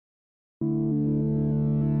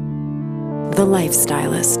The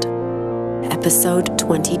Lifestylist, Episode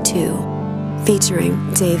 22,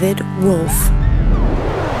 featuring David Wolfe.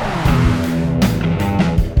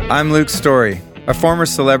 I'm Luke Story, a former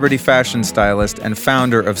celebrity fashion stylist and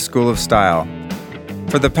founder of School of Style.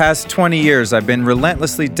 For the past 20 years, I've been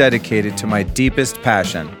relentlessly dedicated to my deepest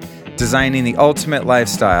passion, designing the ultimate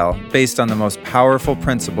lifestyle based on the most powerful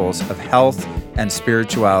principles of health and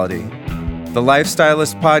spirituality. The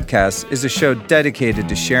Lifestylist Podcast is a show dedicated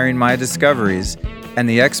to sharing my discoveries and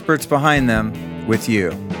the experts behind them with you.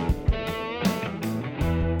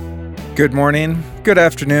 Good morning, good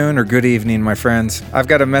afternoon, or good evening, my friends. I've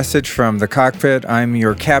got a message from the cockpit. I'm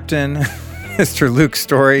your captain, Mr. Luke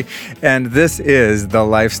Story, and this is the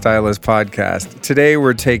Lifestylist Podcast. Today,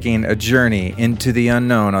 we're taking a journey into the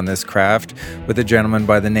unknown on this craft with a gentleman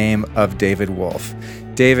by the name of David Wolfe.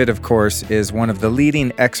 David, of course, is one of the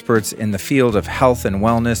leading experts in the field of health and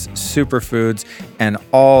wellness, superfoods, and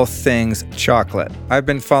all things chocolate. I've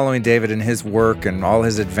been following David in his work and all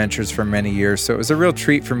his adventures for many years, so it was a real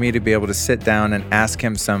treat for me to be able to sit down and ask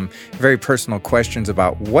him some very personal questions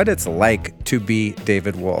about what it's like to be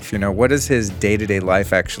David Wolfe. You know, what does his day-to-day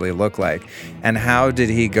life actually look like? And how did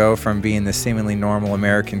he go from being the seemingly normal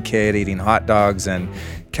American kid eating hot dogs and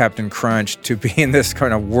Captain Crunch to being this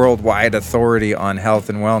kind of worldwide authority on health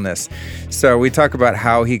and wellness? So we talk about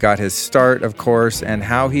how he got his start, of course, and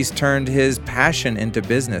how he's turned his passion into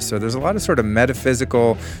business. So there's a lot of sort of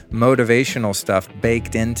metaphysical, motivational stuff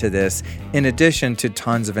baked into this, in addition to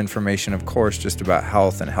tons of information, of course, just about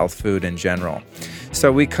health and health food in general.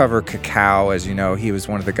 So we cover cacao. As you know, he was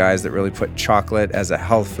one of the guys that really put chocolate as a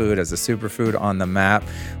health food, as a superfood on the map.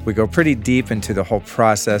 We go pretty deep into the whole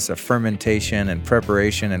process of fermentation and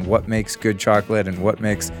preparation and what makes good chocolate and what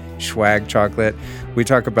makes swag chocolate. We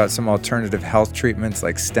talk about some alternative health treatments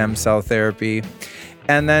like stem cell therapy.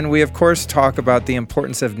 And then we, of course, talk about the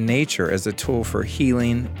importance of nature as a tool for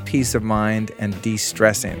healing, peace of mind, and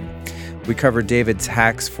de-stressing. We cover David's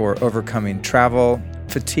hacks for overcoming travel,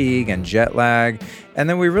 fatigue, and jet lag. And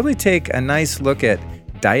then we really take a nice look at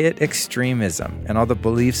diet extremism and all the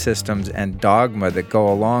belief systems and dogma that go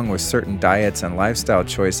along with certain diets and lifestyle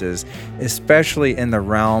choices, especially in the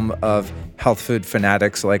realm of health food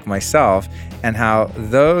fanatics like myself, and how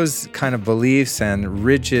those kind of beliefs and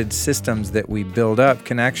rigid systems that we build up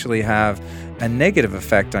can actually have a negative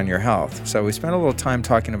effect on your health. So we spent a little time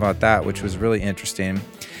talking about that, which was really interesting.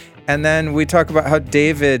 And then we talk about how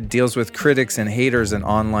David deals with critics and haters and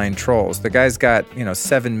online trolls. The guy's got,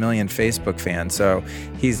 7 million Facebook fans, so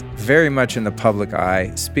he's very much in the public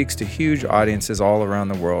eye, speaks to huge audiences all around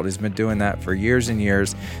the world. He's been doing that for years and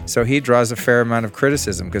years, so he draws a fair amount of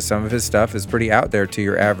criticism because some of his stuff is pretty out there to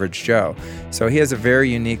your average Joe. So he has a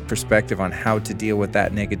very unique perspective on how to deal with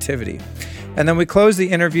that negativity. And then we close the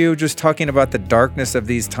interview just talking about the darkness of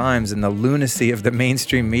these times and the lunacy of the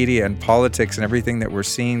mainstream media and politics and everything that we're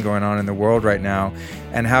seeing going on in the world right now,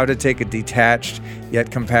 and how to take a detached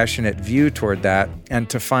yet compassionate view toward that and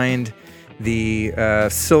to find the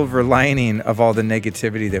silver lining of all the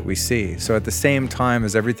negativity that we see. So at the same time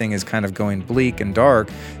as everything is kind of going bleak and dark,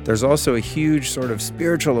 there's also a huge sort of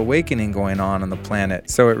spiritual awakening going on the planet.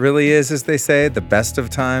 So it really is, as they say, the best of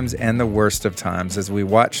times and the worst of times as we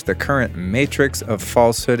watch the current matrix of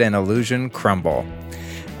falsehood and illusion crumble.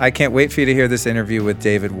 I can't wait for you to hear this interview with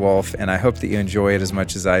David Wolfe, and I hope that you enjoy it as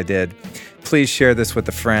much as I did. Please share this with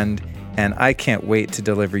a friend, and I can't wait to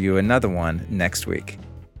deliver you another one next week.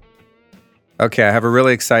 Okay, I have a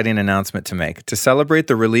really exciting announcement to make. To celebrate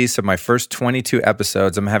the release of my first 22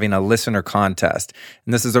 episodes, I'm having a listener contest.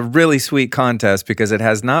 And this is a really sweet contest because it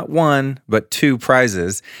has not one, but 2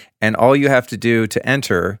 prizes. And all you have to do to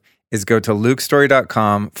enter is go to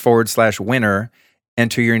lukestory.com/winner,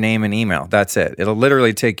 enter your name and email. That's it. It'll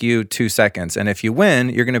literally take you 2 seconds. And if you win,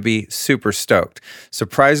 you're going to be super stoked. So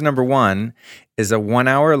prize number 1 is a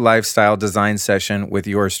 1-hour lifestyle design session with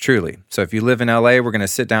yours truly. So if you live in LA, we're going to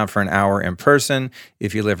sit down for an hour in person.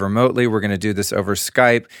 If you live remotely, we're going to do this over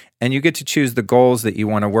Skype, and you get to choose the goals that you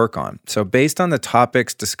want to work on. So based on the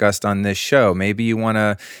topics discussed on this show, maybe you want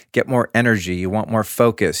to get more energy, you want more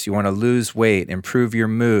focus, you want to lose weight, improve your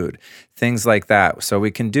mood, things like that. So we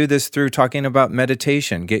can do this through talking about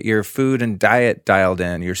meditation, get your food and diet dialed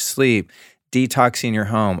in, your sleep, detoxing your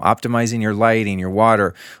home, optimizing your lighting, your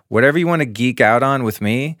water, whatever you want to geek out on with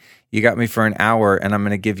me. You got me for an hour, and I'm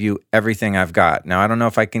going to give you everything I've got. Now, I don't know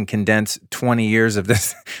if I can condense 20 years of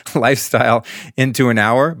this lifestyle into an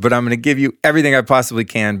hour, but I'm going to give you everything I possibly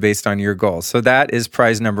can based on your goals. So that is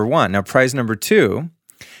prize number 1. Now, prize number 2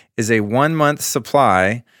 is a 1-month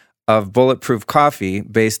supply of bulletproof coffee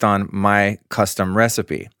based on my custom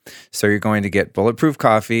recipe. So you're going to get bulletproof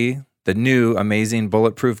coffee, the new amazing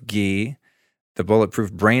bulletproof ghee, the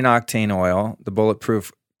Bulletproof Brain Octane Oil, the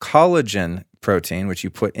Bulletproof Collagen Protein, which you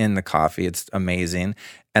put in the coffee. It's amazing.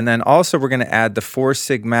 And then also we're going to add the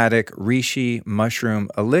 4-Sigmatic Reishi Mushroom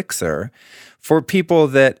Elixir for people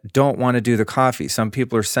that don't want to do the coffee. Some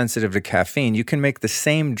people are sensitive to caffeine. You can make the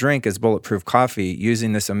same drink as Bulletproof Coffee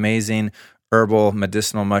using this amazing herbal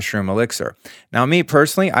medicinal mushroom elixir. Now, me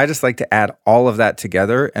personally, I just like to add all of that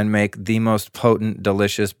together and make the most potent,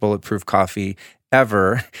 delicious Bulletproof coffee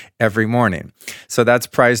ever every morning. So that's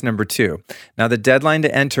prize number 2. Now, the deadline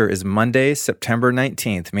to enter is Monday, September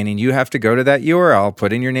 19th, meaning you have to go to that URL,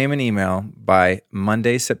 put in your name and email by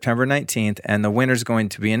Monday, September 19th, and the winner's going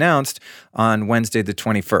to be announced on Wednesday, the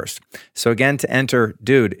 21st. So again, to enter,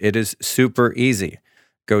 dude, it is super easy.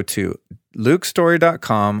 Go to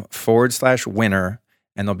lukestory.com/winner,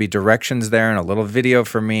 and there'll be directions there and a little video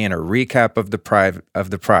for me and a recap of the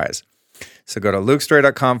prize. So go to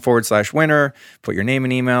lukestory.com/winner, put your name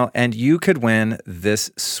and email, and you could win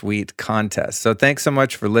this sweet contest. So thanks so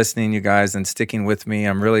much for listening, you guys, and sticking with me.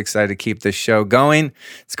 I'm really excited to keep this show going.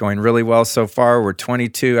 It's going really well so far. We're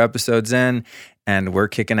 22 episodes in, and we're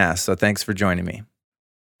kicking ass. So thanks for joining me.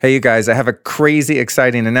 Hey, you guys, I have a crazy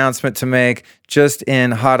exciting announcement to make. Just in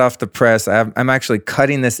hot off the press, I'm actually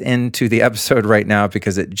cutting this into the episode right now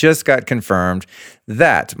because it just got confirmed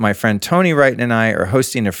that my friend Tony Wright and I are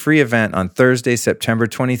hosting a free event on Thursday, September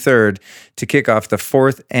 23rd to kick off the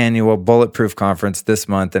 4th annual Bulletproof Conference this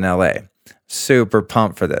month in LA. Super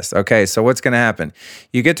pumped for this. Okay, so what's going to happen?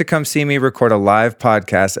 You get to come see me record a live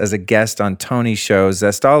podcast as a guest on Tony's show,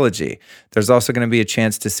 Zestology. There's also going to be a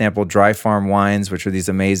chance to sample Dry Farm wines, which are these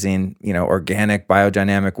amazing, organic,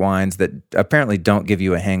 biodynamic wines that apparently don't give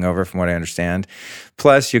you a hangover, from what I understand.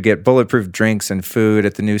 Plus, you get bulletproof drinks and food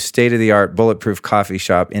at the new state-of-the-art Bulletproof coffee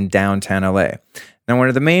shop in downtown LA. Now, one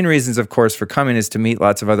of the main reasons, of course, for coming is to meet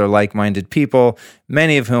lots of other like-minded people,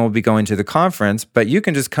 many of whom will be going to the conference, but you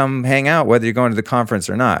can just come hang out whether you're going to the conference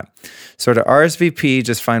or not. So to RSVP,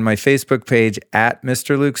 just find my Facebook page at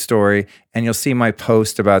Mr. Luke Story, and you'll see my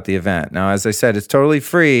post about the event. Now, as I said, it's totally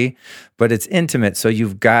free, but it's intimate, so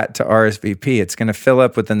you've got to RSVP. It's going to fill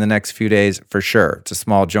up within the next few days for sure. It's a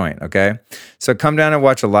small joint, okay? So come down and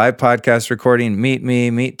watch a live podcast recording, meet me,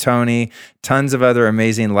 meet Tony, tons of other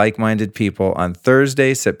amazing like-minded people on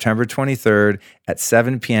Thursday, September 23rd at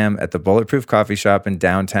 7 p.m. at the Bulletproof Coffee Shop in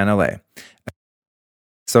downtown LA.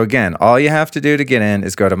 So again, all you have to do to get in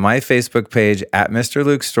is go to my Facebook page at Mr.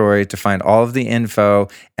 Luke Story to find all of the info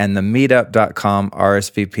and the meetup.com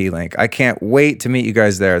RSVP link. I can't wait to meet you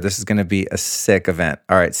guys there. This is going to be a sick event.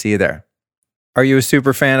 All right, see you there. Are you a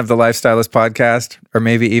super fan of the Lifestylist podcast, or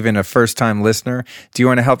maybe even a first-time listener? Do you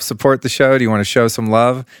want to help support the show? Do you want to show some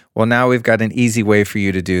love? Well, now we've got an easy way for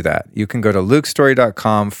you to do that. You can go to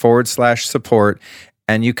lukestory.com/support,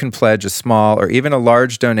 and you can pledge a small or even a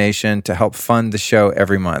large donation to help fund the show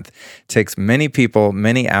every month. It takes many people,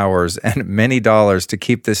 many hours, and many dollars to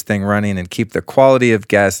keep this thing running and keep the quality of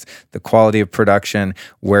guests, the quality of production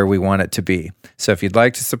where we want it to be. So if you'd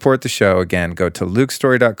like to support the show, again, go to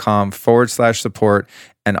lukestory.com/support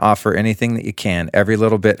and offer anything that you can. Every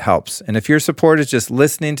little bit helps. And if your support is just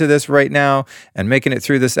listening to this right now and making it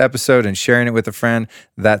through this episode and sharing it with a friend,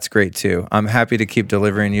 that's great too. I'm happy to keep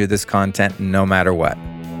delivering you this content no matter what.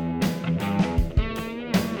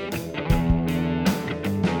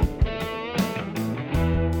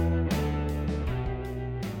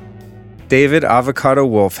 David Avocado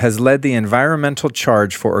Wolfe has led the environmental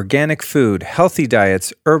charge for organic food, healthy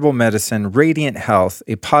diets, herbal medicine, radiant health,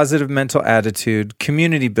 a positive mental attitude,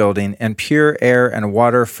 community building, and pure air and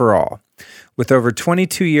water for all. With over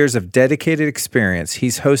 22 years of dedicated experience,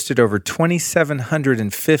 he's hosted over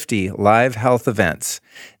 2,750 live health events.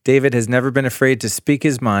 David has never been afraid to speak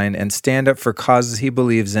his mind and stand up for causes he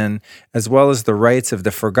believes in, as well as the rights of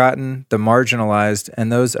the forgotten, the marginalized,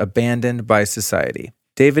 and those abandoned by society.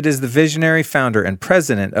 David is the visionary founder and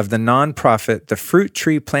president of the nonprofit The Fruit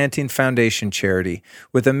Tree Planting Foundation charity,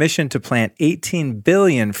 with a mission to plant 18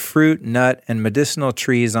 billion fruit, nut, and medicinal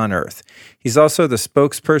trees on Earth. He's also the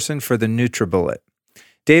spokesperson for the NutriBullet.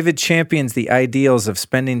 David champions the ideals of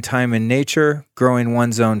spending time in nature, growing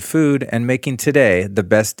one's own food, and making today the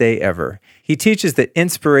best day ever. He teaches that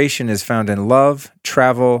inspiration is found in love,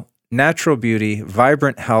 travel, natural beauty,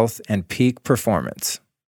 vibrant health, and peak performance.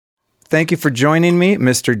 Thank you for joining me,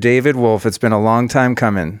 Mr. David Wolfe. It's been a long time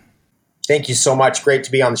coming. Thank you so much. Great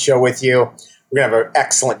to be on the show with you. We're going to have an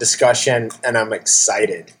excellent discussion, and I'm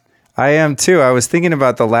excited. I am too. I was thinking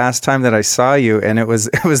about the last time that I saw you, and it was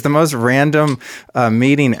the most random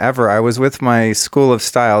meeting ever. I was with my School of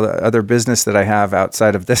Style, the other business that I have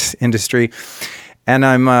outside of this industry, And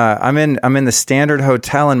I'm in the Standard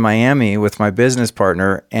Hotel in Miami with my business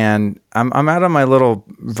partner, and I'm out on my little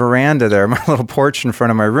veranda there, my little porch in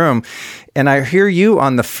front of my room, and I hear you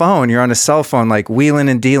on the phone. You're on a cell phone, like wheeling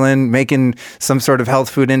and dealing, making some sort of health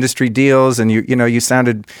food industry deals, and you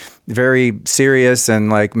sounded very serious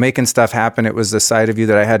and like making stuff happen. It was a side of you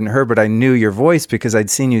that I hadn't heard, but I knew your voice because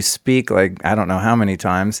I'd seen you speak like I don't know how many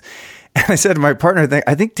times. And I said to my partner,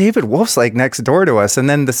 I think David Wolfe's like next door to us. And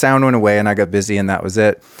then the sound went away and I got busy and that was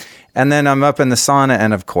it. And then I'm up in the sauna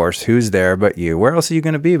and of course, who's there but you? Where else are you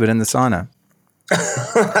going to be but in the sauna?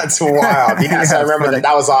 That's wild. Yes, I remember that.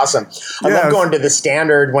 That was awesome. I love going to the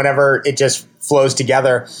Standard whenever it just flows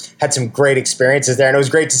together. Had some great experiences there, and it was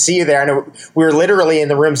great to see you there. And we were literally in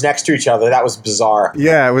the rooms next to each other. That was bizarre.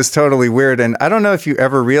 Yeah, it was totally weird. And I don't know if you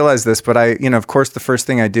ever realized this, but of course, the first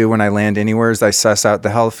thing I do when I land anywhere is I suss out the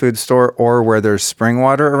health food store or where there's spring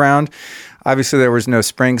water around. Obviously, there was no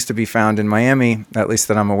springs to be found in Miami, at least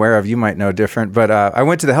that I'm aware of. You might know different. But I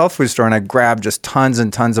went to the health food store and I grabbed just tons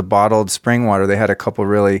and tons of bottled spring water. They had a couple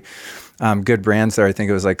really good brands there. I think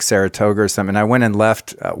it was like Saratoga or something. I went and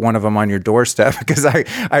left one of them on your doorstep because I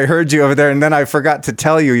heard you over there. And then I forgot to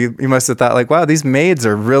tell you. You must have thought like, wow, these maids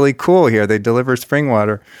are really cool here. They deliver spring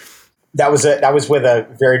water. That was with a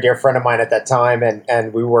very dear friend of mine at that time.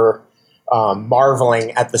 And we were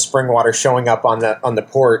marveling at the spring water showing up on the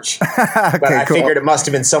porch. Okay, but I cool. figured it must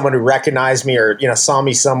have been someone who recognized me or saw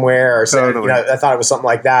me somewhere or Totally. I thought it was something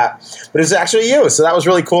like that. But it was actually you, so that was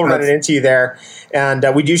really cool running into you there. And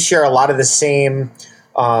we do share a lot of the same.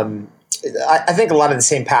 I think a lot of the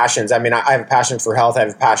same passions. I mean, I have a passion for health. I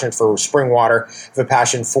have a passion for spring water. I have a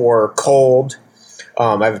passion for cold.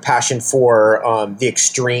 I have a passion for the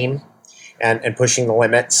extreme and pushing the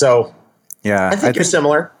limit. So yeah, I think you're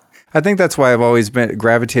similar. I think that's why I've always been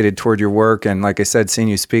gravitated toward your work. And like I said, seen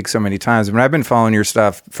you speak so many times. I mean, I've been following your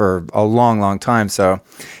stuff for a long, long time. So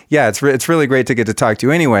yeah, it's really great to get to talk to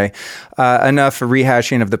you. Anyway, enough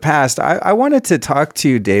rehashing of the past. I wanted to talk to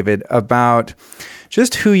you, David, about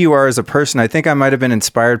just who you are as a person. I think I might have been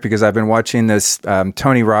inspired because I've been watching this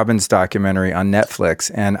Tony Robbins documentary on Netflix.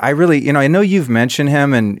 And I really, I know you've mentioned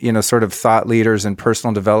him and, sort of thought leaders and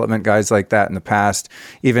personal development guys like that in the past,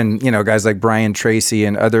 even, guys like Brian Tracy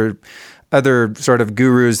and other sort of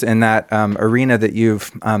gurus in that arena that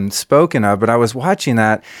you've spoken of. But I was watching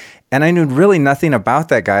that and I knew really nothing about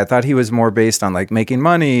that guy. I thought he was more based on like making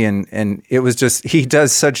money and it was just, he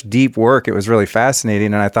does such deep work. It was really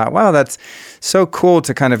fascinating. And I thought, wow, that's so cool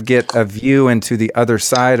to kind of get a view into the other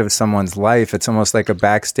side of someone's life. It's almost like a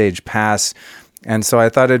backstage pass. And so I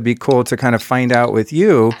thought it'd be cool to kind of find out with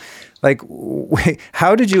you, like,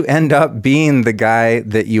 how did you end up being the guy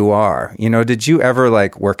that you are? Did you ever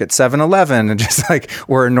like work at 7-Eleven and just like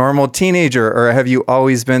were a normal teenager, or have you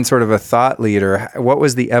always been sort of a thought leader? What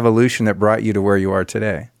was the evolution that brought you to where you are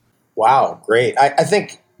today? Wow, great. I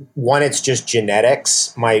think one, it's just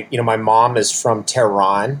genetics. My mom is from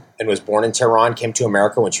Tehran and was born in Tehran, came to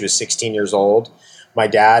America when she was 16 years old. My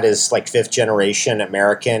dad is like 5th generation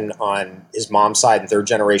American on his mom's side and 3rd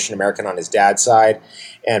generation American on his dad's side,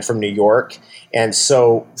 and from New York. And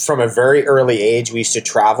so from a very early age, we used to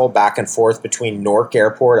travel back and forth between Newark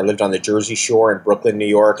Airport. I lived on the Jersey Shore in Brooklyn, New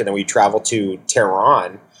York, and then we traveled to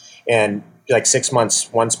Tehran and like 6 months,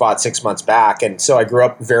 one spot, 6 months back. And so I grew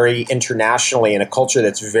up very internationally in a culture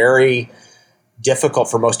that's very difficult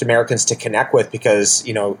for most Americans to connect with because,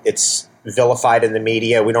 it's vilified in the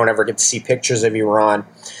media. We don't ever get to see pictures of Iran.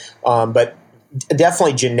 But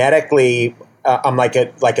definitely genetically, I'm like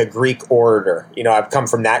a Greek orator. I've come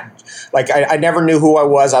from that. Like I never knew who I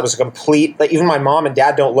was. I was a complete, like even my mom and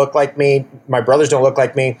dad don't look like me. My brothers don't look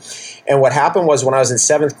like me. And what happened was when I was in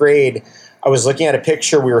 7th grade, I was looking at a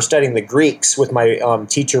picture. We were studying the Greeks with my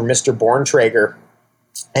teacher, Mr. Borntrager.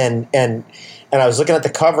 And I was looking at the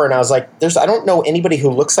cover and I was like, I don't know anybody who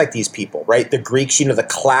looks like these people, right? The Greeks, the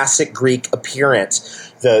classic Greek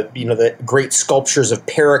appearance, the great sculptures of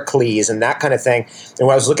Pericles and that kind of thing. And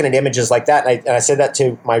when I was looking at images like that, and I said that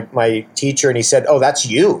to my teacher and he said, oh, that's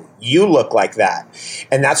you. You look like that.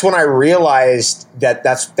 And that's when I realized that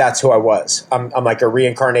that's who I was. I'm like a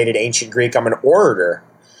reincarnated ancient Greek. I'm an orator.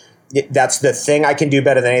 That's the thing I can do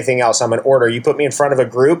better than anything else. I'm an orator. You put me in front of a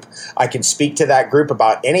group, I can speak to that group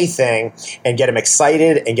about anything and get them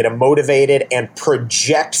excited and get them motivated and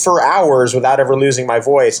project for hours without ever losing my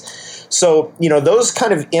voice. So, those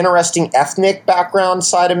kind of interesting ethnic background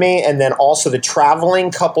side of me, and then also the traveling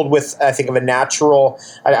coupled with, I think, of a natural,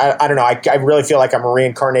 I don't know, I really feel like I'm a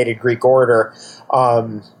reincarnated Greek orator.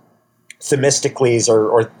 Themistocles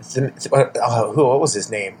what was his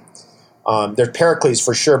name? There's Pericles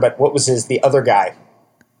for sure, but what was the other guy?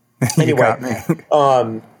 Anyway,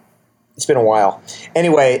 It's been a while.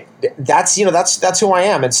 Anyway, that's who I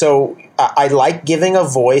am. And so I like giving a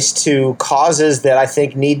voice to causes that I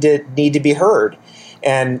think need to be heard.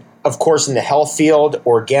 And of course, in the health field,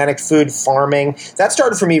 organic food, farming, that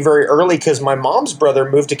started for me very early because my mom's brother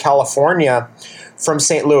moved to California from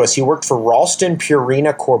St. Louis. He worked for Ralston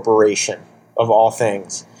Purina Corporation, of all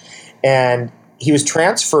things. And he was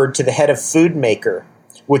transferred to the head of Food Maker,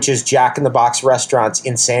 which is Jack in the Box restaurants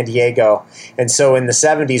in San Diego. And so in the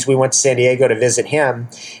 70s, we went to San Diego to visit him.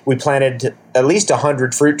 We planted at least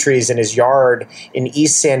 100 fruit trees in his yard in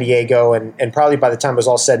East San Diego. And probably by the time it was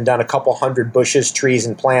all said and done, a couple hundred bushes, trees,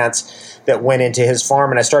 and plants that went into his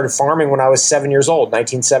farm. And I started farming when I was 7 years old,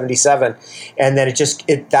 1977. And then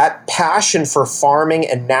that passion for farming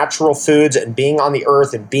and natural foods and being on the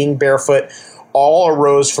earth and being barefoot all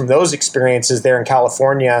arose from those experiences there in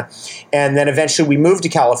California. And then eventually we moved to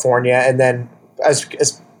California, and then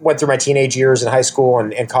as went through my teenage years in high school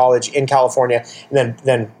and college in California, and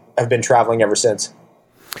then I've been traveling ever since.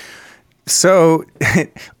 So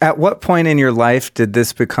at what point in your life did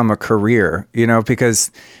this become a career? Because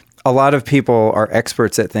a lot of people are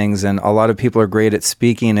experts at things and a lot of people are great at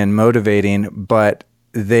speaking and motivating, but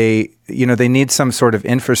they need some sort of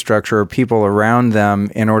infrastructure or people around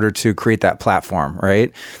them in order to create that platform,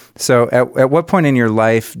 right? So at what point in your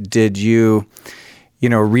life did you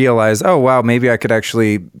realize, oh, wow, maybe I could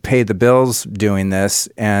actually pay the bills doing this?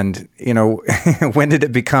 And, when did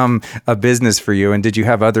it become a business for you? And did you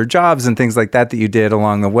have other jobs and things like that you did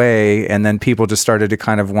along the way? And then people just started to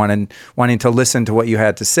kind of wanting to listen to what you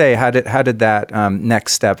had to say. How did that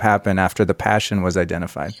next step happen after the passion was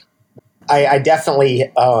identified? I definitely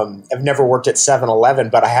have never worked at 7-Eleven,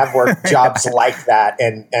 but I have worked jobs like that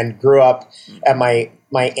and grew up at my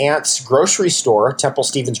aunt's grocery store, Temple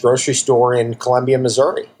Stevens grocery store in Columbia,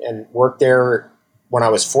 Missouri, and worked there when I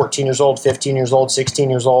was 14 years old, 15 years old, 16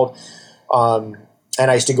 years old. And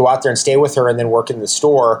I used to go out there and stay with her and then work in the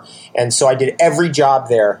store. And so I did every job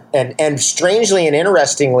there. And strangely and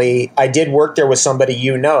interestingly, I did work there with somebody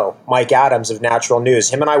Mike Adams of Natural News.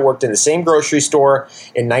 Him and I worked in the same grocery store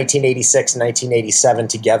in 1986 and 1987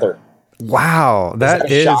 together. Wow,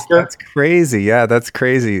 that's crazy. Yeah, that's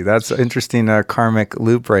crazy. That's an interesting karmic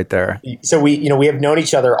loop right there. So we have known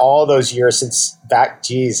each other all those years since back.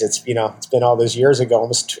 Geez, it's been all those years ago,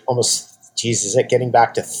 almost. Geez, is it getting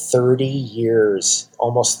back to 30 years?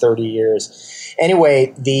 Almost 30 years.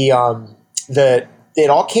 Anyway, it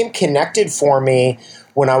all came connected for me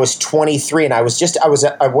when I was 23, and I went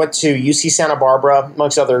to UC Santa Barbara,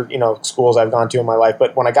 amongst other schools I've gone to in my life.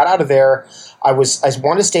 But when I got out of there, I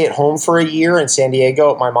wanted to stay at home for a year in San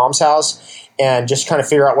Diego at my mom's house and just kind of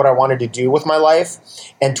figure out what I wanted to do with my life.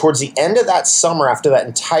 And towards the end of that summer, after that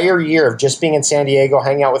entire year of just being in San Diego,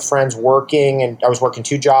 hanging out with friends, working, and I was working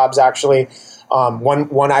 2 jobs actually.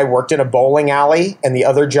 One I worked in a bowling alley, and the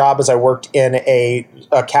other job is I worked in a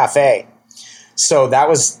cafe. So that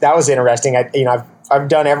was interesting. I've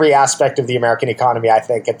done every aspect of the American economy, I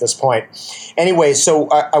think, at this point. Anyway, so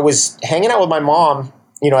I was hanging out with my mom,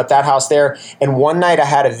 at that house there. And one night I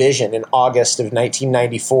had a vision in August of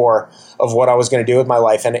 1994 of what I was going to do with my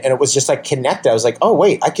life. And it was just like connected. I was like, oh,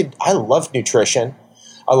 wait, I love nutrition.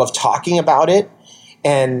 I love talking about it.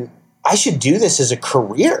 And I should do this as a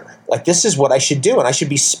career. Like, this is what I should do. And I should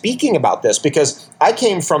be speaking about this because I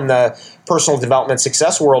came from the personal development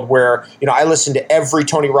success world where, I listened to every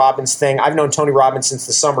Tony Robbins thing. I've known Tony Robbins since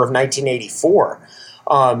the summer of 1984.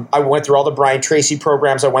 I went through all the Brian Tracy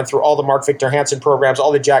programs. I went through all the Mark Victor Hansen programs,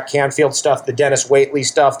 all the Jack Canfield stuff, the Dennis Waitley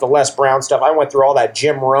stuff, the Les Brown stuff. I went through all that,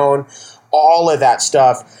 Jim Rohn, all of that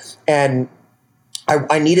stuff. And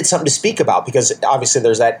I needed something to speak about because obviously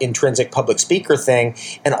there's that intrinsic public speaker thing.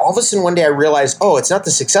 And all of a sudden one day I realized, oh, it's not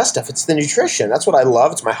the success stuff. It's the nutrition. That's what I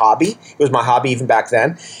love. It's my hobby. It was my hobby even back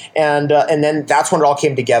then. And then that's when it all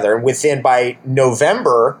came together. And by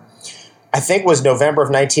November, I think it was November of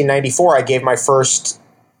 1994, I gave my first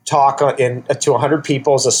talk to 100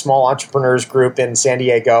 people as a small entrepreneurs group in San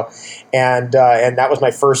Diego. And that was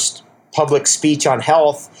my first public speech on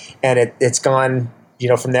health. And it's gone,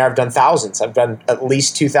 from there I've done thousands. I've done at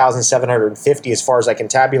least 2,750 as far as I can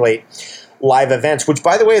tabulate live events, which,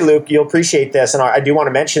 by the way, Luke, you'll appreciate this. And I do want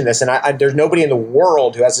to mention this. And there's nobody in the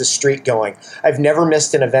world who has this streak going. I've never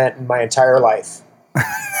missed an event in my entire life.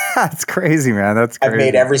 That's crazy, man. That's crazy. I've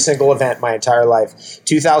made every single event my entire life.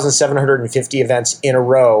 2,750 events in a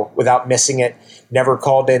row without missing it. Never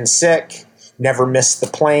called in sick. Never missed the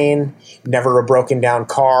plane. Never a broken down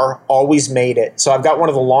car. Always made it. So I've got one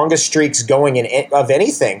of the longest streaks going of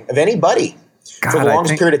anybody for the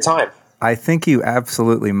longest period of time. I think you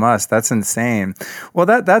absolutely must. That's insane. Well,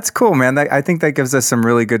 that's cool, man. I think that gives us some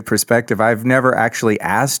really good perspective. I've never actually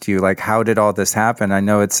asked you, like, how did all this happen? I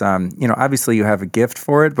know it's, obviously you have a gift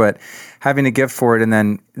for it, but having a gift for it and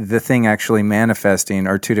then the thing actually manifesting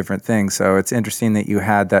are two different things. So it's interesting that you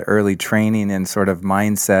had that early training and sort of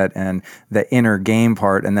mindset and the inner game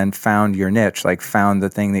part, and then found your niche, like found the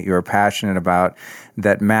thing that you were passionate about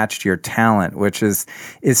that matched your talent, which is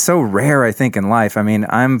so rare, I think, in life. I mean,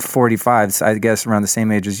 I'm 45, so I guess around the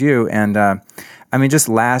same age as you. And just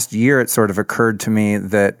last year, it sort of occurred to me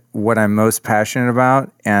that what I'm most passionate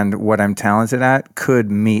about and what I'm talented at could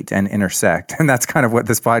meet and intersect. And that's kind of what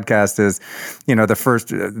this podcast is,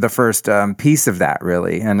 the first piece of that,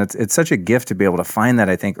 really. And it's such a gift to be able to find that,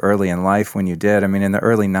 I think, early in life when you did. I mean, in the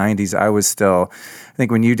early 90s, I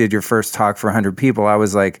think when you did your first talk for 100 people, I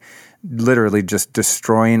was like, literally just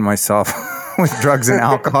destroying myself with drugs and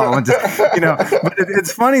alcohol and just, but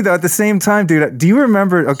it's funny though, at the same time, dude, do you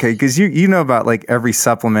remember, okay, because you know about like every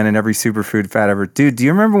supplement and every superfood fad ever, dude, do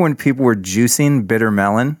you remember when people were juicing bitter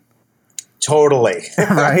melon? Totally.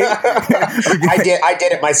 Right? I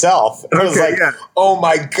did it myself. It was oh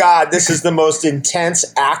my God, this is the most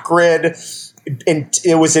intense, acrid, and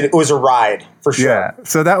it was a ride for sure. Yeah.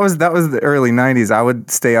 So that was the early 90s. I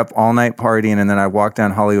would stay up all night partying, and then I'd walk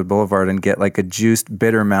down Hollywood Boulevard and get like a juiced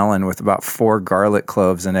bitter melon with about 4 garlic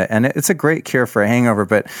cloves in it. And it's a great cure for a hangover,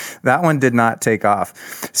 but that one did not take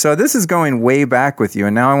off. So this is going way back with you.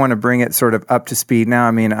 And now I want to bring it sort of up to speed now.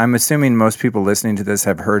 I mean, I'm assuming most people listening to this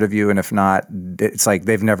have heard of you. And if not, it's like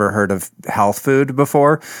they've never heard of health food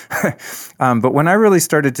before. But when I really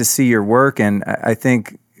started to see your work, and I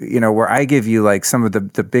think, where I give you like some of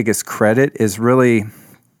the biggest credit is really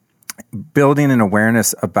building an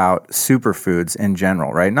awareness about superfoods in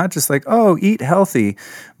general, right? Not just like, oh, eat healthy,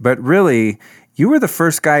 but really, you were the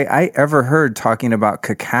first guy I ever heard talking about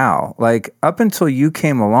cacao. Like, up until you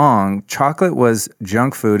came along, chocolate was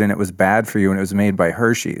junk food and it was bad for you, and it was made by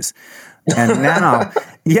Hershey's. And now,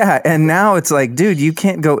 and now it's like, dude, you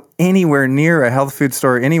can't go anywhere near a health food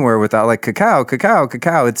store anywhere without like cacao.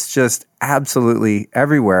 It's just absolutely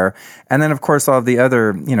everywhere. And then, of course, all of the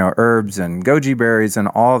other, herbs and goji berries and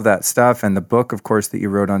all of that stuff. And the book, of course, that you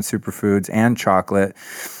wrote on superfoods and chocolate.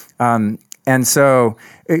 And so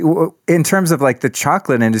in terms of like the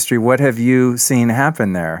chocolate industry, what have you seen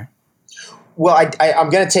happen there? Well, I'm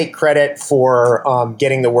going to take credit for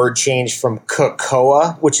getting the word changed from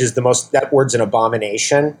cocoa, which is that word's an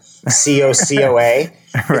abomination, COCOA. Right.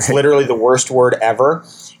 It's literally the worst word ever.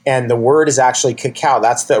 And the word is actually cacao.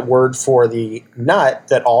 That's the word for the nut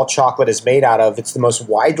that all chocolate is made out of. It's the most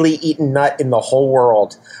widely eaten nut in the whole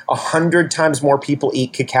world. 100 times more people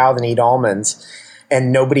eat cacao than eat almonds,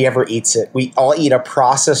 and nobody ever eats it. We all eat a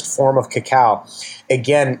processed form of cacao.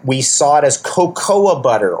 Again, we saw it as cocoa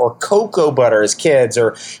butter or cocoa butter as kids,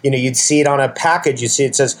 or you'd see it on a package. You see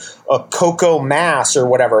it says a cocoa mass or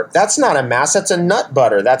whatever. That's not a mass. That's a nut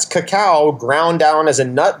butter. That's cacao ground down as a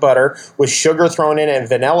nut butter with sugar thrown in it and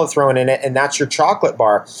vanilla thrown in it, and that's your chocolate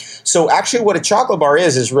bar. So actually, what a chocolate bar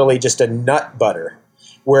is really just a nut butter.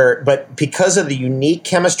 But because of the unique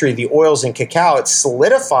chemistry of the oils in cacao, it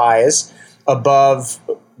solidifies above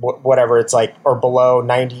whatever it's like, or below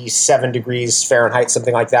 97 degrees Fahrenheit,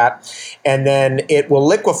 something like that. And then it will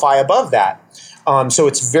liquefy above that. So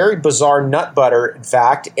it's very bizarre nut butter, in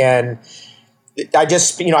fact. And I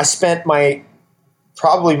just, I spent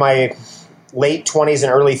probably my late 20s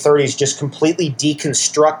and early 30s just completely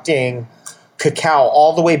deconstructing cacao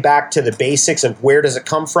all the way back to the basics of where does it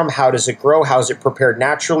come from? How does it grow? How is it prepared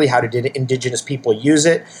naturally? How did indigenous people use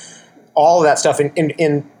it? All of that stuff,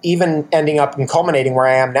 and even ending up and culminating where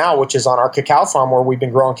I am now, which is on our cacao farm where we've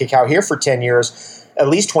been growing cacao here for 10 years, at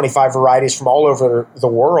least 25 varieties from all over the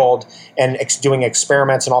world, and doing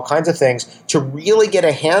experiments and all kinds of things to really get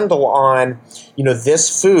a handle on,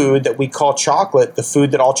 this food that we call chocolate, the food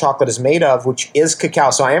that all chocolate is made of, which is cacao.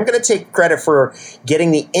 So I am going to take credit for getting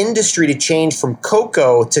the industry to change from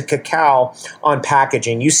cocoa to cacao on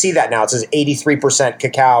packaging. You see that now. It says 83%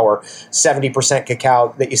 cacao or 70%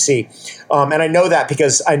 cacao that you see. And I know that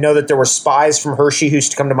because I know that there were spies from Hershey who used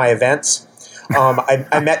to come to my events.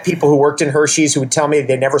 I met people who worked in Hershey's who would tell me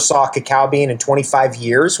they never saw a cacao bean in 25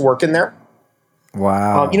 years working there.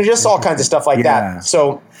 Wow. Just all kinds of stuff like that.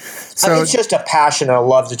 So it's just a passion, and I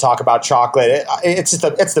love to talk about chocolate. It's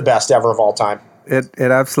the best ever of all time. It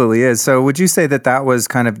absolutely is. So would you say that was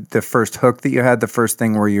kind of the first hook that you had, the first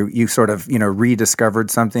thing where you sort of,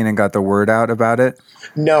 rediscovered something and got the word out about it?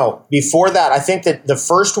 No. Before that, I think that the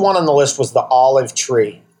first one on the list was the olive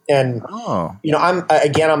tree. And,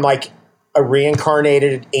 I'm like a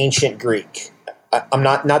reincarnated ancient Greek. I'm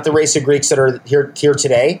not the race of Greeks that are here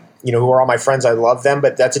today. who are all my friends. I love them,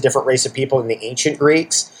 but that's a different race of people than the ancient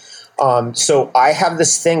Greeks. So I have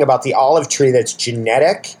this thing about the olive tree that's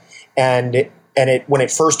genetic, and when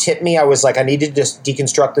it first hit me, I was like, I need to just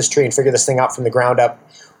deconstruct this tree and figure this thing out from the ground up.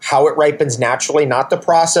 How it ripens naturally, not the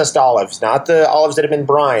processed olives, not the olives that have been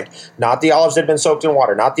brined, not the olives that have been soaked in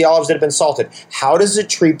water, not the olives that have been salted. How does a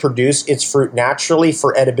tree produce its fruit naturally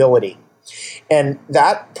for edibility? And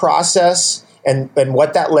that process and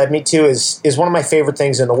what that led me to is one of my favorite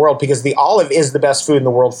things in the world, because the olive is the best food in the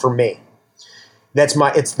world for me.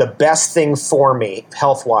 It's the best thing for me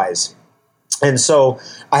health-wise. And so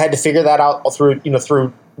I had to figure that out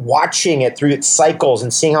through watching it through its cycles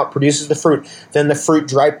and seeing how it produces the fruit. Then the fruit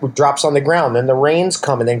drops on the ground. Then the rains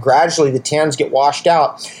come, and then gradually the tans get washed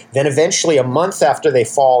out. Then eventually, a month after they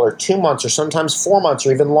fall, or 2 months, or sometimes 4 months,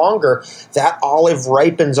 or even longer, that olive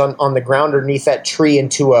ripens on the ground underneath that tree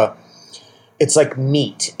into it's like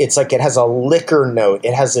meat. It's like it has a liquor note.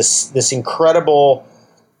 It has this incredible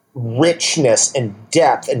richness and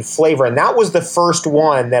depth and flavor. And that was the first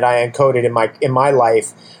one that I encoded in my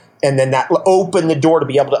life. And then that opened the door to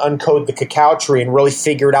be able to uncode the cacao tree and really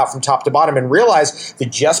figure it out from top to bottom, and realize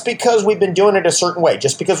that just because we've been doing it a certain way,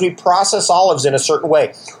 just because we process olives in a certain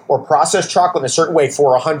way, or process chocolate in a certain way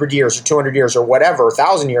for 100 years or 200 years or whatever,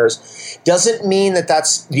 1,000 years, doesn't mean that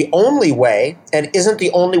that's the only way, and isn't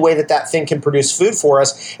the only way that thing can produce food for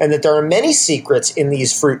us, and that there are many secrets in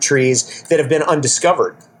these fruit trees that have been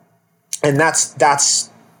undiscovered. And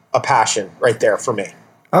that's a passion right there for me.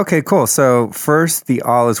 Okay, cool. So first, the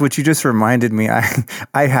olives, which you just reminded me,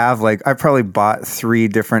 I probably bought 3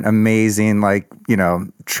 different amazing,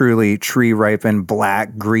 truly tree ripened,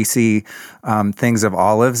 black, greasy things of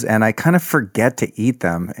olives, and I kind of forget to eat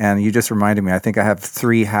them. And you just reminded me, I think I have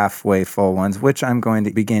 3 halfway full ones, which I'm going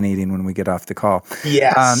to begin eating when we get off the call.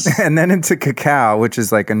 Yes. And then into cacao, which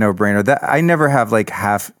is like a no-brainer. That I never have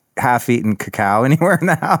half-eaten cacao anywhere in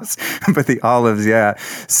the house, but the olives, yeah.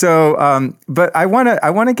 So, but I want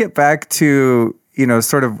to get back to,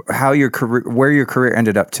 sort of how where your career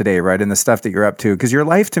ended up today, right? And the stuff that you're up to, because your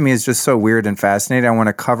life to me is just so weird and fascinating. I want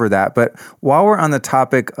to cover that. But while we're on the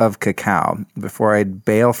topic of cacao, before I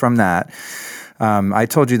bail from that, I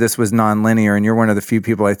told you this was nonlinear, and you're one of the few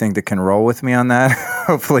people I think that can roll with me on that.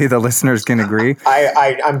 Hopefully the listeners can agree.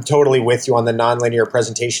 I'm totally with you on the nonlinear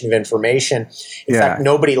presentation of information. In fact,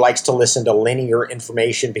 nobody likes to listen to linear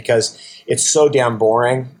information because it's so damn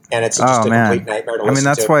boring, and it's just a complete nightmare to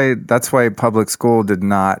listen to. That's why public school did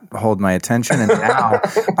not hold my attention. And now,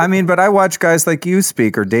 but I watch guys like you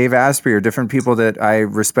speak, or Dave Asprey, or different people that I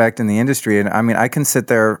respect in the industry. And I can sit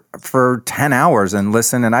there for 10 hours and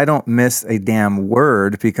listen, and I don't miss a damn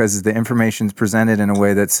word because the information's presented in a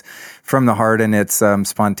way that's from the heart and it's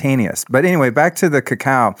spontaneous. But anyway, back to the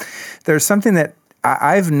cacao. There's something that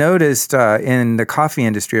I've noticed in the coffee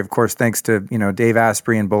industry, of course, thanks to Dave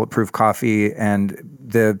Asprey and Bulletproof Coffee and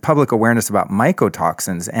the public awareness about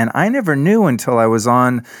mycotoxins. And I never knew until I was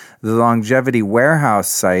on the Longevity Warehouse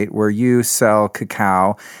site where you sell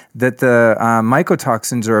cacao that the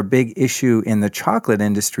mycotoxins are a big issue in the chocolate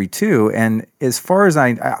industry too. And as far as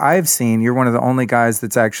I've seen, you're one of the only guys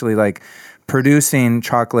that's actually producing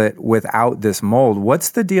chocolate without this mold. What's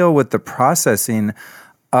the deal with the processing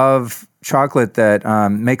of chocolate that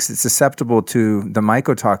makes it susceptible to the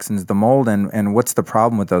mycotoxins, the mold, and what's the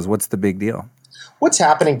problem with those? What's the big deal? What's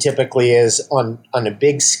happening typically is on a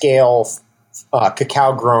big scale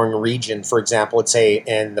cacao growing region, for example, let's say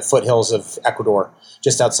in the foothills of Ecuador,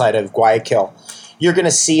 just outside of Guayaquil, you're going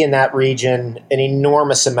to see in that region an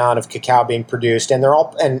enormous amount of cacao being produced, and they're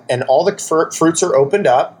all and all the fruits are opened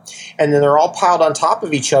up, and then they're all piled on top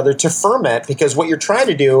of each other to ferment. Because what you're trying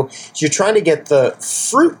to do is you're trying to get the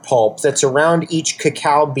fruit pulp that's around each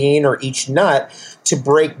cacao bean or each nut to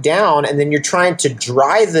break down, and then you're trying to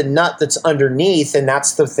dry the nut that's underneath, and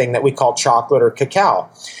that's the thing that we call chocolate or cacao.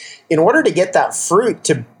 In order to get that fruit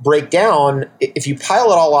to break down, if you pile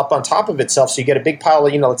it all up on top of itself, so you get a big pile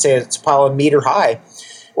of, let's say it's a pile a meter high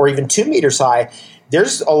or even 2 meters high,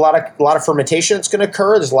 there's a lot of fermentation that's going to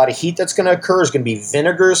occur. There's a lot of heat that's going to occur. There's going to be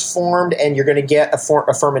vinegars formed, and you're going to get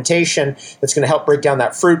a fermentation that's going to help break down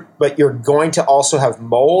that fruit. But you're going to also have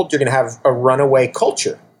mold. You're going to have a runaway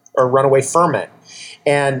culture or runaway ferment.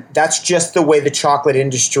 And that's just the way the chocolate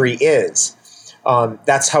industry is.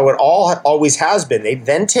 That's how it always has been. They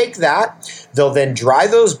then take that, they'll then dry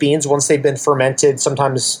those beans once they've been fermented,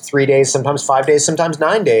 sometimes 3 days, sometimes 5 days, sometimes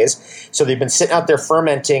 9 days. So they've been sitting out there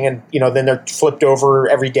fermenting, and then they're flipped over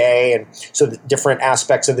every day, and so the different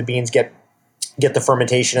aspects of the beans get get the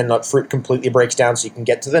fermentation and the fruit completely breaks down so you can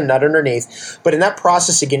get to the nut underneath. But in that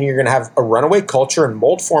process, again, you're going to have a runaway culture and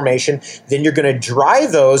mold formation. Then you're going to dry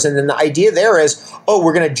those. And then the idea there is,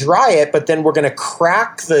 we're going to dry it, but then we're going to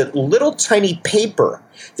crack the little tiny paper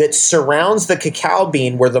that surrounds the cacao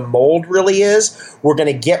bean where the mold really is. We're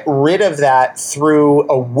going to get rid of that through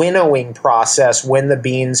a winnowing process when the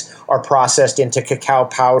beans are processed into cacao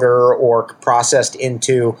powder or processed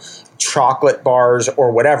into chocolate bars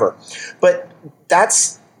or whatever. But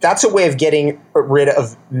that's a way of getting rid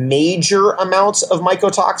of major amounts of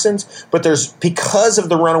mycotoxins. But because of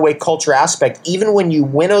the runaway culture aspect, even when you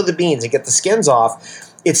winnow the beans and get the skins off,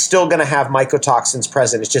 it's still going to have mycotoxins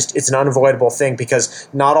present. It's an unavoidable thing because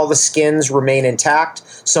not all the skins remain intact.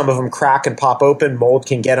 Some of them crack and pop open. Mold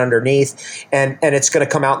can get underneath, and it's going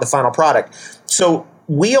to come out in the final product. So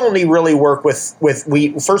we only really work with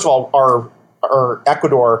first of all, our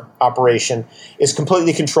Ecuador operation is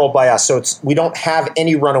completely controlled by us. So we don't have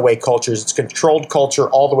any runaway cultures. It's controlled culture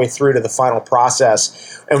all the way through to the final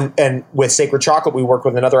process. And with Sacred Chocolate, we work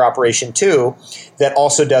with another operation too that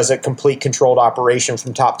also does a complete controlled operation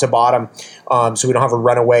from top to bottom. So we don't have a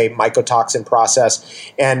runaway mycotoxin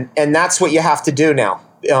process. And that's what you have to do now.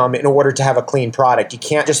 In order to have a clean product. You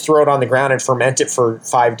can't just throw it on the ground and ferment it for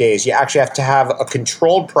 5 days. You actually have to have a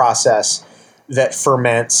controlled process that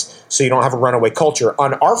ferments so you don't have a runaway culture.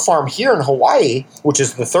 On our farm here in Hawaii, which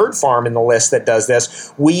is the third farm in the list that does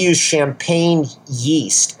this, we use champagne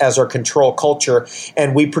yeast as our control culture.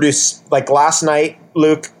 And we produce, like last night,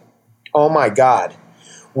 Luke, oh my God.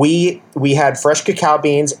 We had fresh cacao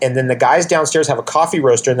beans, and then the guys downstairs have a coffee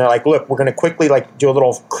roaster, and they're like, look, we're going to quickly do a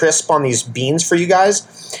little crisp on these beans for you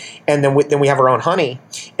guys. And then we have our own honey,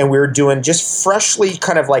 and we were doing just freshly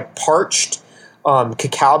kind of like parched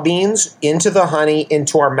cacao beans into the honey,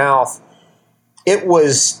 into our mouth. It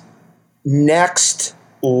was next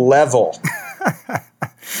level.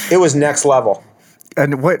 It was next level.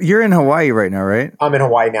 And you're in Hawaii right now, right? I'm in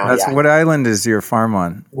Hawaii now. Yeah. What island is your farm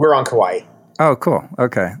on? We're on Kauai. Oh, cool.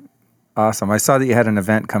 Okay. Awesome. I saw that you had an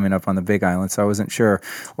event coming up on the Big Island, so I wasn't sure.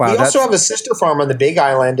 Wow. We also have a sister farm on the Big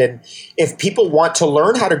Island, and if people want to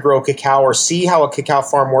learn how to grow cacao or see how a cacao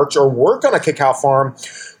farm works or work on a cacao farm,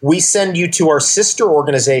 we send you to our sister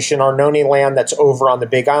organization, our Noni Land, that's over on the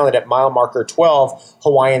Big Island at mile marker 12,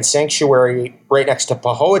 Hawaiian Sanctuary, right next to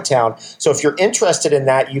Powhatan. So if you're interested in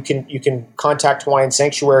that, you can contact Hawaiian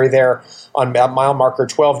Sanctuary there on mile marker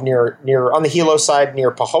 12 near on the Hilo side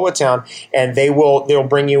near Powhatan, and they'll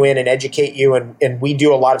bring you in and educate you, and we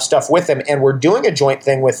do a lot of stuff with them, and we're doing a joint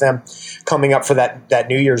thing with them coming up for that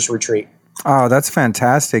New Year's retreat. Oh, that's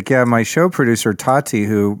fantastic. Yeah, my show producer, Tati,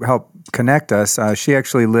 who helped connect us, she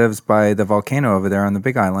actually lives by the volcano over there on the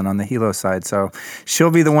Big Island on the Hilo side. So she'll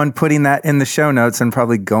be the one putting that in the show notes and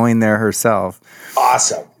probably going there herself.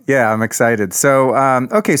 Awesome. Yeah, I'm excited. So,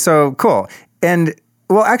 okay, so cool. And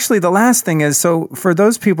well, actually, the last thing is, so for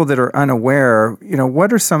those people that are unaware,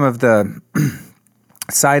 what are some of the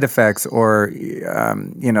side effects or,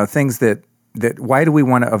 things that why do we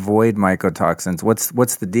want to avoid mycotoxins?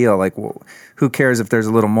 What's the deal? Like, who cares if there's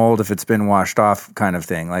a little mold if it's been washed off kind of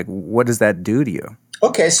thing? Like, what does that do to you?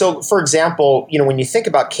 Okay, so for example, when you think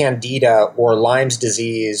about candida or Lyme's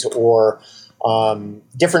disease or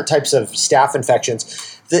different types of staph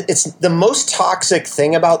infections, it's the most toxic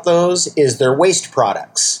thing about those is their waste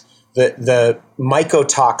products. The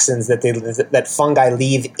mycotoxins that fungi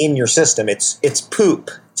leave in your system. It's poop,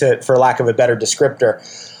 for lack of a better descriptor.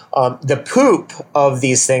 The poop of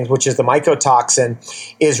these things, which is the mycotoxin,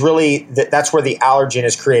 is really that's where the allergen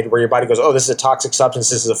is created, where your body goes, oh, this is a toxic substance,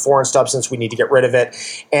 this is a foreign substance, we need to get rid of it,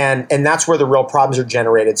 and that's where the real problems are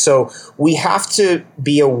generated. So we have to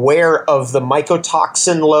be aware of the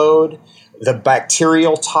mycotoxin load, the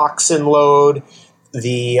bacterial toxin load,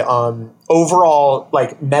 the overall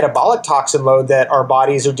metabolic toxin load that our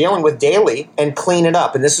bodies are dealing with daily, and clean it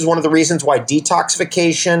up. And this is one of the reasons why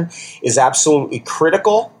detoxification is absolutely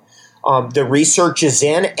critical. The research is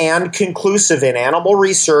in and conclusive in animal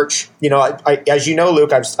research. As you know,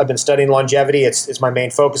 Luke, I've been studying longevity. It's my main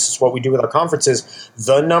focus. It's what we do with our conferences.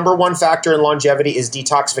 The number one factor in longevity is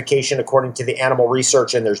detoxification, according to the animal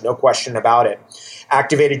research, and there's no question about it.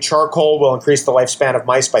 Activated charcoal will increase the lifespan of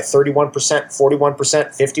mice by 31%, 41%,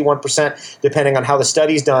 51%, depending on how the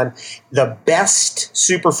study's done. The best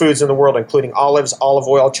superfoods in the world, including olives, olive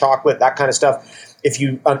oil, chocolate, that kind of stuff, if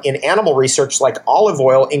you in animal research, like olive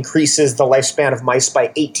oil increases the lifespan of mice by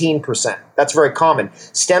 18%. That's very common.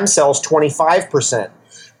 Stem cells, 25%.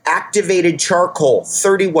 Activated charcoal,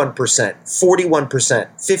 31%, 41%,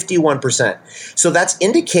 51%. So that's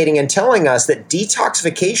indicating and telling us that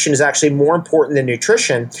detoxification is actually more important than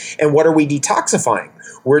nutrition. And what are we detoxifying?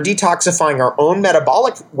 We're detoxifying our own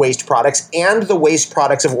metabolic waste products and the waste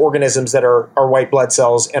products of organisms that our white blood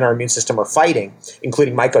cells and our immune system are fighting,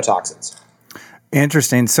 including mycotoxins.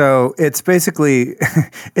 Interesting. So it's basically,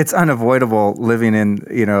 it's unavoidable living in,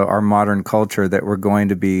 our modern culture that we're going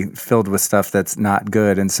to be filled with stuff that's not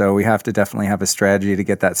good. And so we have to definitely have a strategy to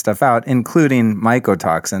get that stuff out, including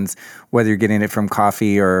mycotoxins, whether you're getting it from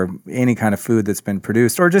coffee or any kind of food that's been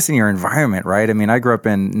produced or just in your environment, right? I mean, I grew up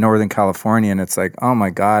in Northern California and it's like, oh my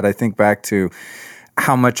God, I think back to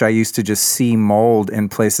how much I used to just see mold in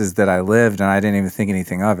places that I lived, and I didn't even think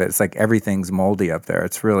anything of it. It's like everything's moldy up there.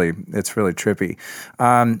 It's really trippy.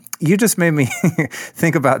 You just made me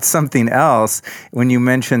think about something else when you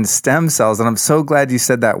mentioned stem cells, and I'm so glad you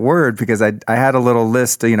said that word because I had a little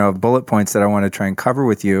list, of bullet points that I want to try and cover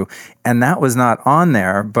with you, and that was not on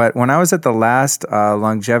there. But when I was at the last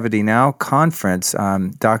Longevity Now conference,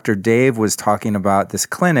 Dr. Dave was talking about this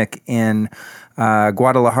clinic in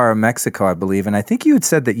Guadalajara, Mexico, I believe. And I think you had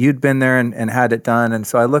said that you'd been there and had it done. And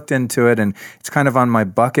so I looked into it, and it's kind of on my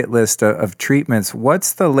bucket list of treatments.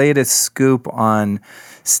 What's the latest scoop on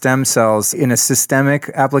stem cells in a systemic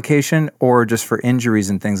application or just for injuries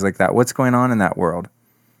and things like that? What's going on in that world?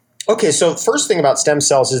 Okay, so first thing about stem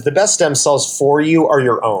cells is the best stem cells for you are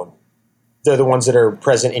your own. They're the ones that are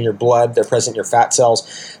present in your blood. They're present in your fat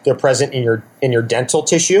cells. They're present in your dental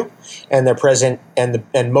tissue, and they're present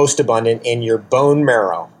and most abundant in your bone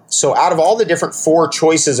marrow. So out of all the different 4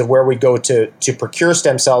 choices of where we go to procure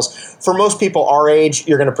stem cells, for most people our age,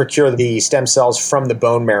 you're going to procure the stem cells from the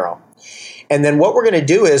bone marrow. And then what we're going to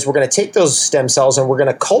do is we're going to take those stem cells and we're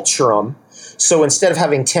going to culture them. So instead of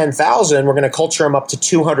having 10,000, we're going to culture them up to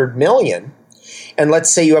 200 million. And let's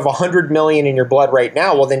say you have 100 million in your blood right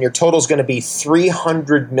now, well, then your total is going to be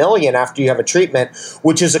 300 million after you have a treatment,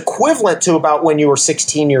 which is equivalent to about when you were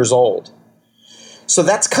 16 years old. So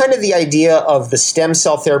that's kind of the idea of the stem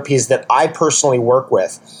cell therapies that I personally work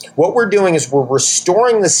with. What we're doing is we're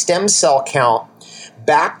restoring the stem cell count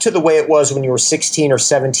back to the way it was when you were 16 or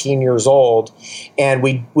 17 years old, and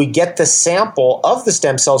we get the sample of the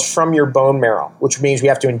stem cells from your bone marrow, which means we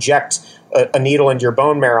have to inject a needle into your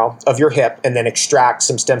bone marrow of your hip and then extract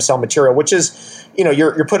some stem cell material, which is,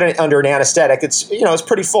 you're putting it under an anesthetic. It's, it's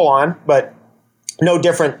pretty full on, but no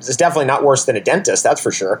different. It's definitely not worse than a dentist, that's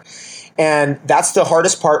for sure. And that's the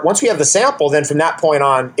hardest part. Once we have the sample, then from that point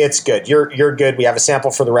on, it's good. You're good. We have a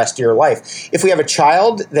sample for the rest of your life. If we have a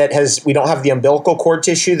child that we don't have the umbilical cord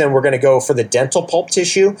tissue, then we're going to go for the dental pulp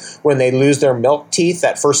tissue. When they lose their milk teeth,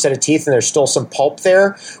 that first set of teeth, and there's still some pulp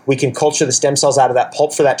there, we can culture the stem cells out of that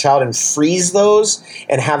pulp for that child and freeze those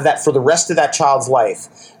and have that for the rest of that child's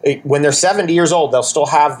life. When they're 70 years old, they'll still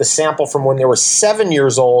have the sample from when they were 7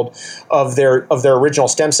 years old of their original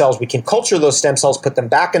stem cells. We can culture those stem cells, put them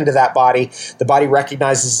back into that body. The body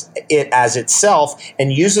recognizes it as itself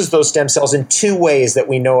and uses those stem cells in 2 ways that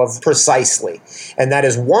we know of precisely. And that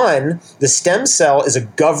is, 1, the stem cell is a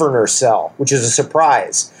governor cell, which is a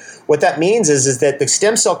surprise. What that means is that the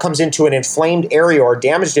stem cell comes into an inflamed area or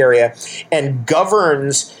damaged area and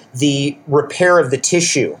governs the repair of the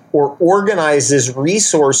tissue or organizes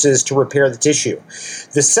resources to repair the tissue.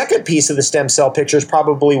 The second piece of the stem cell picture is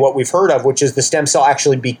probably what we've heard of, which is the stem cell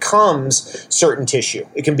actually becomes certain tissue.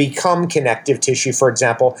 It can become connective tissue, for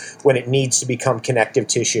example, when it needs to become connective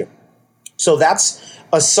tissue. So that's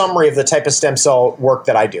a summary of the type of stem cell work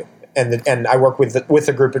that I do. And I work with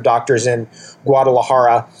a group of doctors in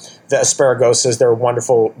Guadalajara, the Asparagosas. They're a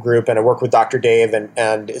wonderful group, and I work with Dr. Dave,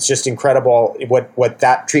 and it's just incredible what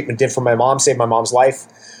that treatment did for my mom, saved my mom's life.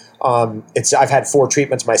 I've had 4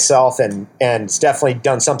 treatments myself, and it's definitely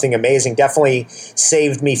done something amazing. Definitely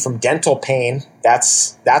saved me from dental pain.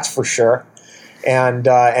 That's for sure. And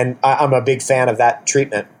I'm a big fan of that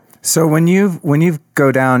treatment. So when you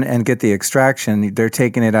go down and get the extraction, they're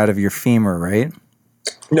taking it out of your femur, right?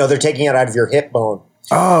 No, they're taking it out of your hip bone.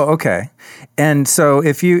 Oh, okay. And so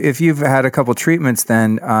if you've had a couple treatments,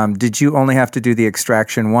 then did you only have to do the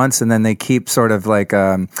extraction once, and then they keep sort of like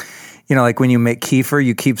like when you make kefir,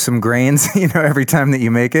 you keep some grains, every time that you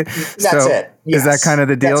make it. That's it. Yes. Is that kind of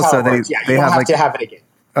the deal? That's how so it works. they have to have it again.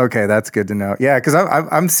 Okay, that's good to know. Yeah, because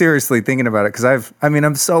I'm seriously thinking about it because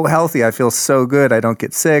I'm so healthy. I feel so good. I don't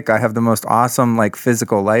get sick. I have the most awesome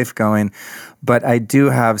physical life going, but I do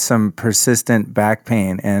have some persistent back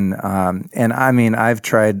pain, and I've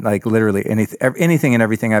tried literally anything and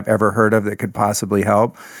everything I've ever heard of that could possibly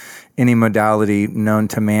help. Any modality known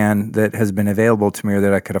to man that has been available to me or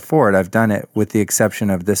that I could afford, I've done it, with the exception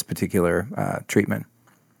of this particular treatment.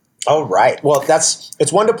 Oh, right. Well,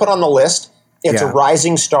 it's one to put on the list. It's a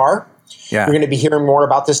rising star. Yeah. You're going to be hearing more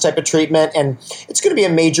about this type of treatment, and it's going to be a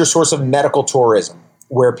major source of medical tourism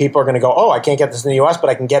where people are going to go, oh, I can't get this in the U.S., but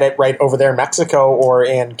I can get it right over there in Mexico or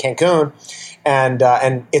in Cancun.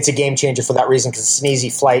 And it's a game changer for that reason because it's an easy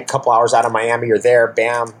flight, a couple hours out of Miami, you're there,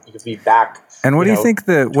 bam, you can be back. And what do you think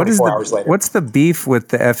what's the beef with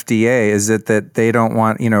the FDA? Is it that they don't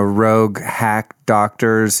want, rogue hack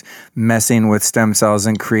doctors messing with stem cells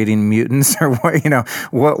and creating mutants, or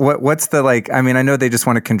what's the I know they just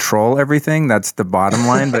want to control everything. That's the bottom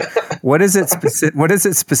line, but what is it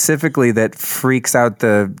specifically that freaks out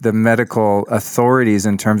the medical authorities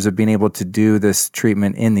in terms of being able to do this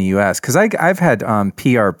treatment in the US? Cuz I've had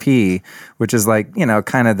PRP, which is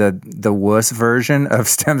kind of the wuss version of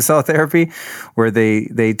stem cell therapy, where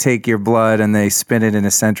they take your blood and they spin it in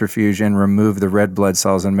a centrifuge and remove the red blood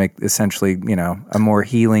cells and make essentially, a more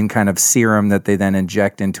healing kind of serum that they then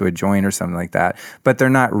inject into a joint or something like that. But they're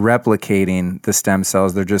not replicating the stem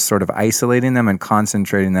cells. They're just sort of isolating them and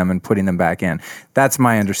concentrating them and putting them back in. That's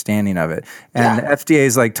my understanding of it. And the FDA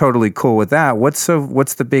is totally cool with that. What's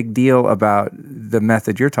the big deal about the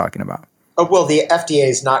method you're talking about? Well, the FDA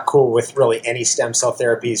is not cool with really any stem cell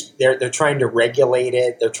therapies. They're trying to regulate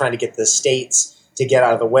it. They're trying to get the states to get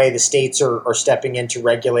out of the way. The states are stepping in to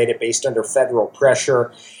regulate it based under federal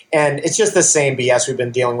pressure. And it's just the same BS we've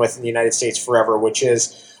been dealing with in the United States forever, which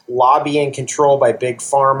is lobbying control by big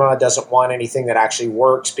pharma, doesn't want anything that actually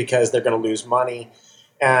works because they're going to lose money.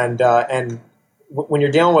 And when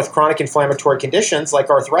you're dealing with chronic inflammatory conditions like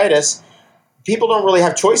arthritis, people don't really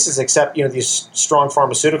have choices except, these strong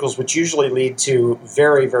pharmaceuticals, which usually lead to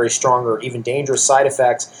very, very strong or even dangerous side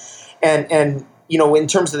effects. And in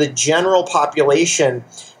terms of the general population,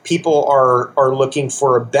 people are looking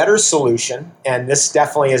for a better solution. And this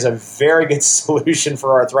definitely is a very good solution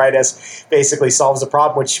for arthritis, basically solves the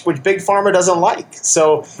problem, which big pharma doesn't like.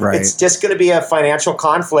 So It's just going to be a financial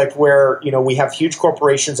conflict where, we have huge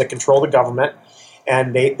corporations that control the government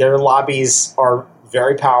and their lobbies are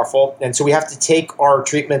very powerful. And so we have to take our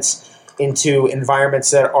treatments into environments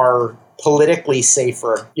that are politically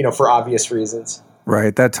safer, for obvious reasons.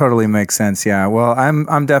 Right. That totally makes sense. Yeah. Well,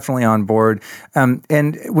 I'm definitely on board.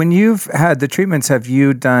 And when you've had the treatments, have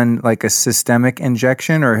you done a systemic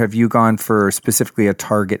injection or have you gone for specifically a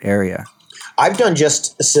target area? I've done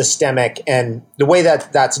just systemic, and the way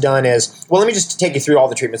that's done is, let me just take you through all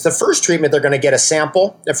the treatments. The first treatment, they're going to get a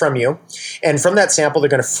sample from you, and from that sample, they're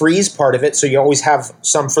going to freeze part of it, so you always have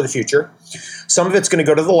some for the future. Some of it's going to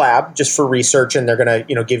go to the lab just for research, and they're going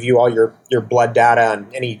to give you all your blood data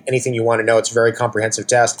and anything you want to know. It's a very comprehensive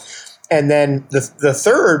test. And then the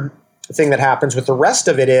third thing that happens with the rest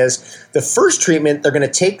of it is the first treatment, they're going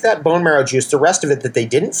to take that bone marrow juice, the rest of it that they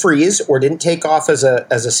didn't freeze or didn't take off as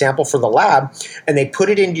a sample for the lab, and they put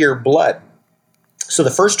it into your blood. So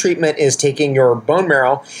the first treatment is taking your bone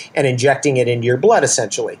marrow and injecting it into your blood,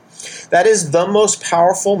 essentially. That is the most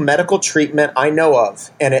powerful medical treatment I know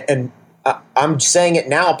of. And I'm saying it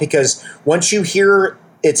now because once you hear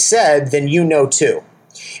it said, then you know too.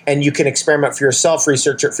 And you can experiment for yourself,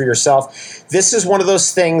 research it for yourself. This is one of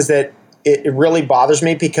those things that it really bothers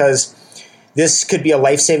me because this could be a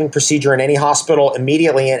life-saving procedure in any hospital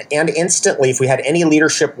immediately and instantly if we had any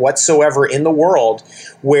leadership whatsoever in the world,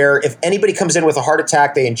 where if anybody comes in with a heart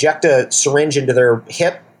attack, they inject a syringe into their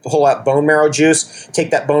hip, pull out bone marrow juice,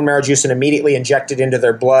 take that bone marrow juice and immediately inject it into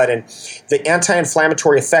their blood. And the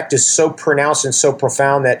anti-inflammatory effect is so pronounced and so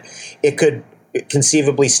profound that it could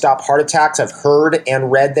conceivably stop heart attacks. I've heard and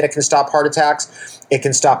read that it can stop heart attacks. It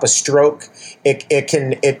can stop a stroke.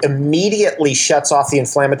 It immediately shuts off the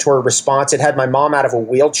inflammatory response. It had my mom out of a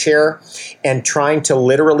wheelchair and trying to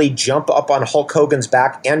literally jump up on Hulk Hogan's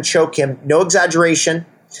back and choke him. No exaggeration.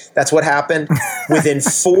 That's what happened within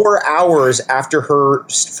 4 hours after her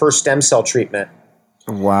first stem cell treatment.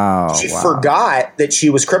 Wow. She forgot that she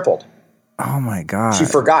was crippled. Oh my God. She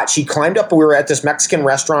forgot. She climbed up. We were at this Mexican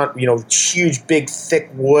restaurant, huge, big, thick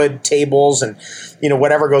wood tables and,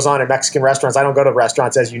 whatever goes on in Mexican restaurants. I don't go to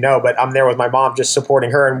restaurants, as you know, but I'm there with my mom just supporting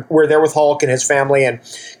her. And we're there with Hulk and his family and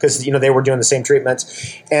because, they were doing the same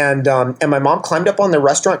treatments. And my mom climbed up on the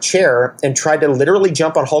restaurant chair and tried to literally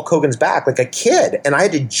jump on Hulk Hogan's back like a kid. And I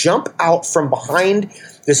had to jump out from behind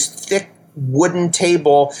this thick wooden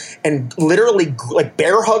table and literally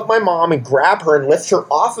bear hug my mom and grab her and lift her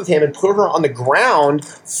off of him and put her on the ground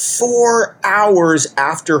 4 hours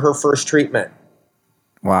after her first treatment.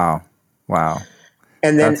 Wow.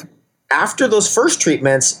 And then after those first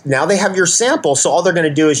treatments, now they have your sample. So all they're going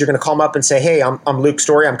to do is you're going to call them up and say, hey, I'm Luke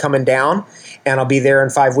Story. I'm coming down and I'll be there in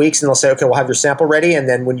 5 weeks. And they'll say, okay, we'll have your sample ready. And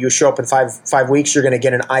then when you show up in five weeks, you're going to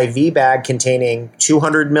get an IV bag containing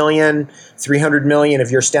 200 million, 300 million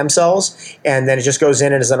of your stem cells. And then it just goes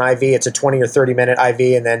in as an IV. It's a 20 or 30 minute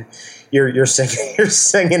IV. And then you're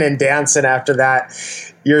singing and dancing after that.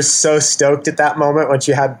 You're so stoked at that moment once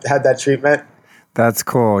you had that treatment. That's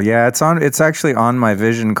cool. Yeah, it's actually on my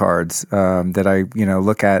vision cards that I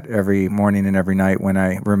look at every morning and every night when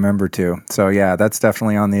I remember to. So yeah, that's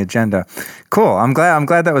definitely on the agenda. Cool. I'm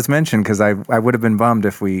glad that was mentioned, because I would have been bummed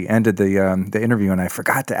if we ended the interview and I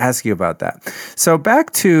forgot to ask you about that. So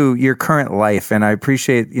back to your current life, and I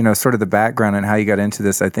appreciate sort of the background and how you got into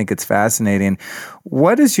this. I think it's fascinating.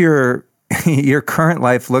 What is your current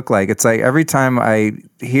life look like? It's like every time I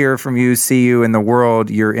hear from you, see you in the world,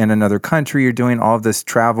 you're in another country, you're doing all of this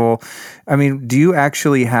travel. I mean, do you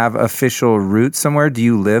actually have official roots somewhere? Do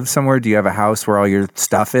you live somewhere? Do you have a house where all your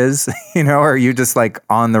stuff is? Or are you just like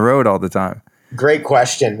on the road all the time? Great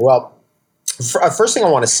question. Well, first thing I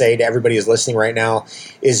want to say to everybody who's listening right now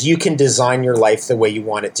is you can design your life the way you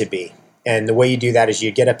want it to be. And the way you do that is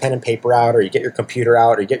you get a pen and paper out, or you get your computer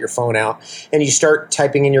out, or you get your phone out, and you start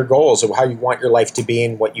typing in your goals of how you want your life to be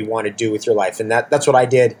and what you want to do with your life. And that's what I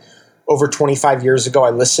did over 25 years ago.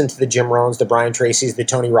 I listened to the Jim Rohns, the Brian Tracy's, the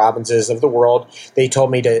Tony Robbinses of the world. They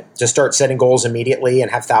told me to start setting goals immediately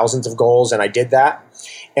and have thousands of goals, and I did that.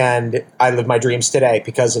 And I live my dreams today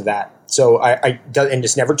because of that. So and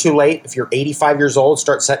it's never too late. If you're 85 years old,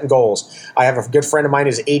 start setting goals. I have a good friend of mine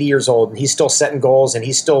who's 80 years old, and he's still setting goals, and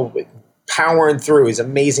he's still powering through. He's an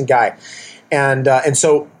amazing guy. And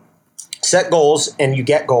so set goals and you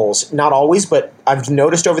get goals. Not always, but I've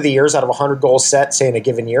noticed over the years, out of 100 goals set, say in a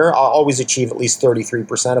given year, I'll always achieve at least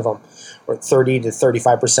 33% of them, or 30 to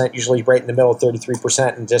 35%, usually right in the middle of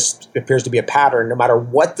 33%, and just appears to be a pattern. No matter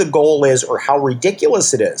what the goal is or how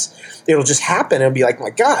ridiculous it is, it'll just happen and be like,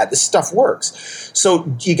 my God, this stuff works.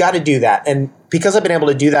 So you got to do that. And because I've been able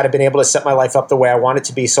to do that, I've been able to set my life up the way I want it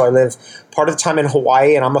to be. So I live part of the time in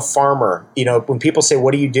Hawaii, and I'm a farmer. When people say,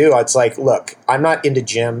 what do you do? It's like, look, I'm not into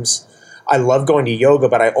gyms. I love going to yoga,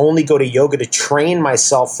 but I only go to yoga to train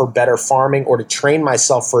myself for better farming or to train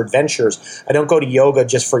myself for adventures. I don't go to yoga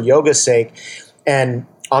just for yoga's sake. And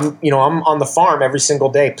I'm on the farm every single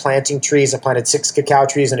day planting trees. I planted 6 cacao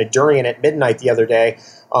trees and a durian at midnight the other day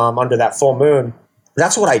under that full moon.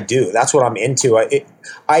 That's what I do. That's what I'm into.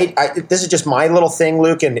 This is just my little thing,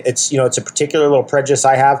 Luke, and it's a particular little prejudice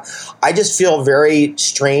I have. I just feel very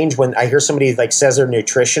strange when I hear somebody like says they're a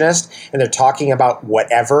nutritionist and they're talking about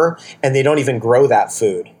whatever and they don't even grow that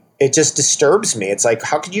food. It just disturbs me. It's like,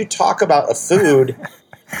 how could you talk about a food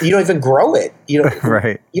you don't even grow it?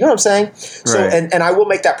 Right. You know what I'm saying? So, right. and I will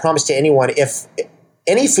make that promise to anyone. If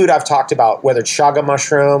any food I've talked about, whether it's chaga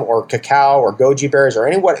mushroom or cacao or goji berries or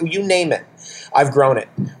you name it, I've grown it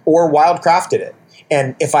or wildcrafted it.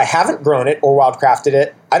 And if I haven't grown it or wildcrafted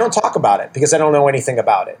it, I don't talk about it because I don't know anything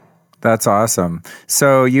about it. That's awesome.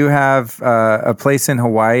 So you have a place in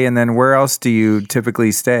Hawaii, and then where else do you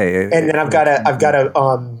typically stay? And then I've got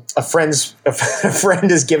a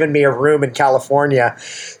friend has given me a room in California,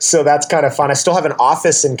 so that's kind of fun. I still have an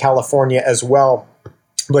office in California as well,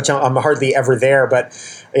 which I'm hardly ever there, but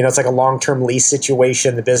it's like a long-term lease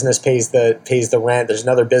situation. The business pays the rent. There's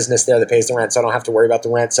another business there that pays the rent, so I don't have to worry about the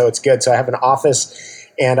rent. So it's good. So I have an office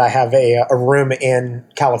and I have a room in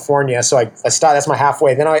California. So I start. That's my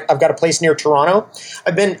halfway. Then I've got a place near Toronto.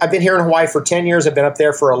 I've been here in Hawaii for 10 years. I've been up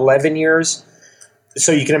there for 11 years.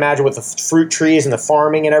 So you can imagine with the fruit trees and the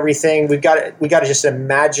farming and everything, we got just a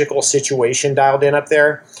magical situation dialed in up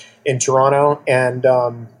there in Toronto, and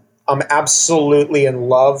I'm absolutely in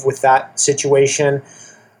love with that situation.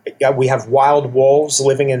 We have wild wolves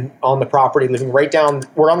living on the property, living right down.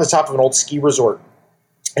 We're on the top of an old ski resort,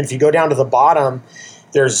 and if you go down to the bottom,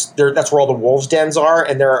 that's where all the wolves' dens are,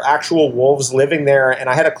 and there are actual wolves living there. And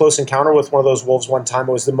I had a close encounter with one of those wolves one time.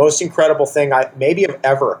 It was the most incredible thing I maybe have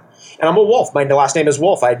ever. And I'm a wolf. My last name is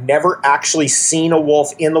Wolfe. I'd never actually seen a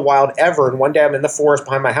wolf in the wild ever. And one day I'm in the forest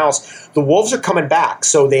behind my house. The wolves are coming back.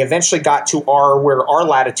 So they eventually got to where our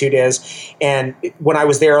latitude is. And when I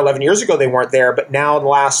was there 11 years ago, they weren't there. But now in the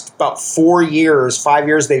last about 5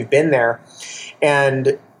 years, they've been there.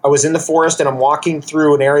 And I was in the forest and I'm walking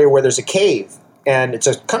through an area where there's a cave. And it's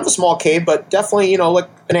a kind of a small cave, but definitely, like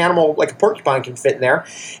an animal, like a porcupine can fit in there.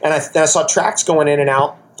 And I saw tracks going in and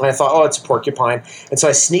out. And I thought, it's a porcupine. And so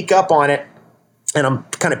I sneak up on it, and I'm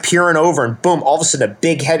kind of peering over, and boom, all of a sudden a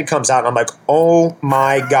big head comes out. And I'm like, oh,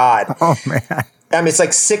 my God. Oh, man. I mean, it's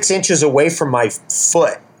like 6 inches away from my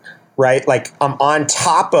foot. right? Like I'm on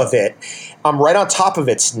top of it. I'm right on top of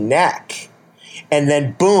its neck. And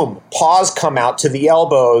then boom, paws come out to the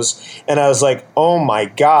elbows. And I was like, oh my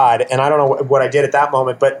God. And I don't know what I did at that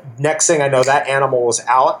moment, but next thing I know, that animal was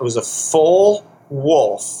out. It was a full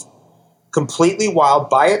wolf, completely wild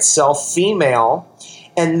by itself, female.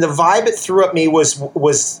 And the vibe it threw at me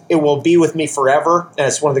was it will be with me forever. And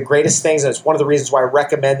it's one of the greatest things. And it's one of the reasons why I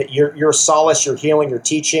recommend that your solace, your healing, your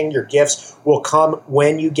teaching, your gifts will come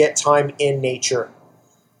when you get time in nature.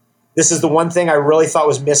 This is the one thing I really thought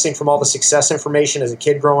was missing from all the success information as a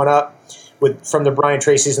kid growing up from the Brian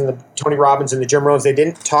Tracy's and the Tony Robbins and the Jim Rohns. They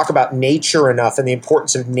didn't talk about nature enough and the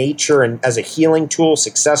importance of nature and as a healing tool,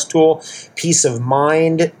 success tool, peace of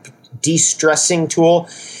mind, de-stressing tool.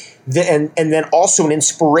 And then also an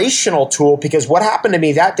inspirational tool, because what happened to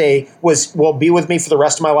me that day will be with me for the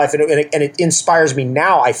rest of my life. And it inspires me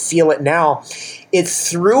now. I feel it now. It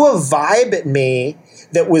threw a vibe at me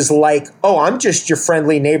that was like, oh, I'm just your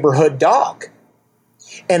friendly neighborhood dog.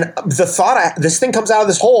 And the thought, this thing comes out of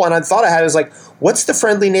this hole, and I thought I had is like, what's the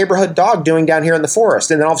friendly neighborhood dog doing down here in the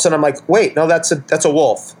forest? And then all of a sudden I'm like, wait, no, that's a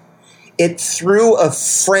wolf. It threw a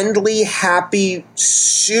friendly, happy,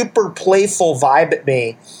 super playful vibe at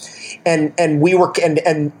me. And we were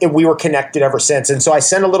connected ever since. And so I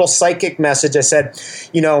sent a little psychic message. I said,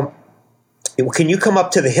 can you come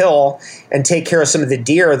up to the hill and take care of some of the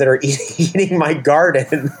deer that are eating my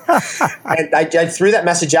garden? And I threw that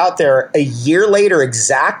message out there. A year later,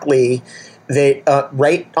 exactly, they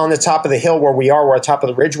right on the top of the hill where we are, we're on top of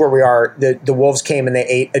the ridge where we are, the wolves came and they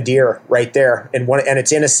ate a deer right there. And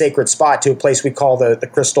it's in a sacred spot to a place we call the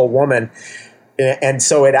Crystal Woman. And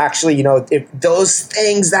so it actually, those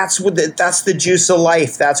things, that's the juice of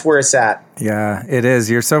life. That's where it's at. Yeah, it is.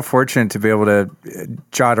 You're so fortunate to be able to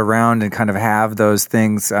jot around and kind of have those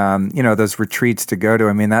things, those retreats to go to.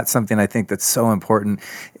 I mean, that's something I think that's so important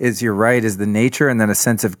is you're right, is the nature and then a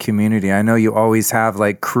sense of community. I know you always have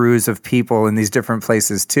like crews of people in these different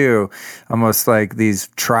places too, almost like these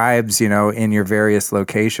tribes, in your various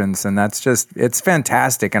locations. And it's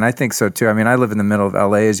fantastic. And I think so too. I mean, I live in the middle of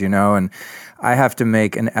LA, as you know, and I have to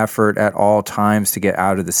make an effort at all times to get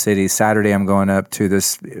out of the city. Saturday, I'm going up to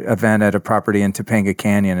this event at a property in Topanga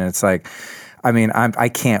Canyon, and it's like, I mean, I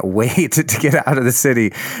can't wait to get out of the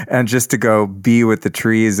city and just to go be with the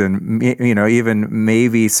trees and, even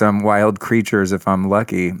maybe some wild creatures if I'm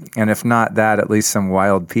lucky. And if not that, at least some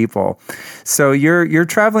wild people. So you're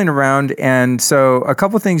traveling around. And so a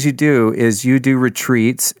couple things you do is you do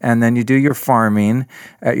retreats and then you do your farming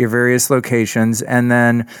at your various locations. And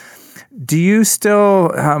then do you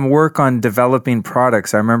still work on developing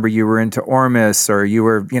products? I remember you were into Ormus, or you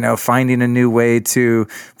were, finding a new way to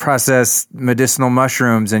process medicinal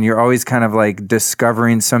mushrooms, and you're always kind of like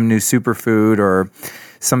discovering some new superfood or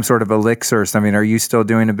some sort of elixir or something. Are you still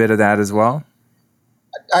doing a bit of that as well?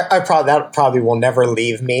 That probably will never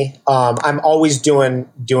leave me. I'm always doing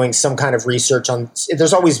some kind of research on.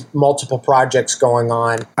 There's always multiple projects going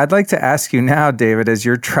on. I'd like to ask you now, David, as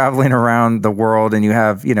you're traveling around the world and you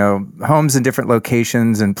have homes in different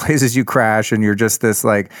locations and places you crash, and you're just this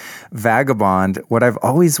like vagabond. What I've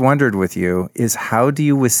always wondered with you is how do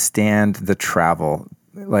you withstand the travel?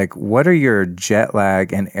 Like, what are your jet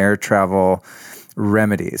lag and air travel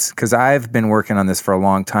remedies? Because I've been working on this for a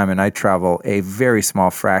long time and I travel a very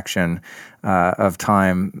small fraction of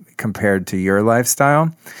time compared to your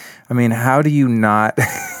lifestyle. I mean, how do you not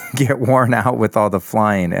get worn out with all the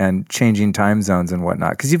flying and changing time zones and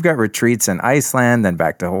whatnot? Because you've got retreats in Iceland, then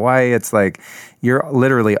back to Hawaii. It's like you're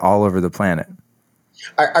literally all over the planet.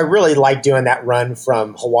 I really like doing that run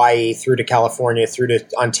from Hawaii through to California, through to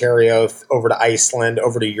Ontario, over to Iceland,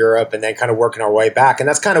 over to Europe, and then kind of working our way back. And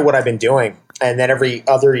that's kind of what I've been doing. And then every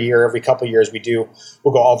other year, every couple of years,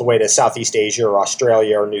 we'll go all the way to Southeast Asia or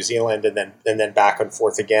Australia or New Zealand, and then back and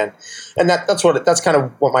forth again. And that's kind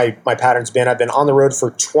of what my pattern's been. I've been on the road for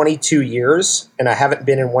 22 years, and I haven't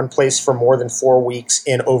been in one place for more than 4 weeks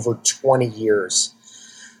in over 20 years.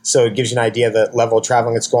 So it gives you an idea of the level of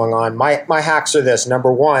traveling that's going on. My hacks are this.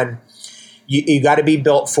 Number one, you got to be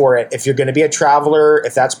built for it. If you're going to be a traveler,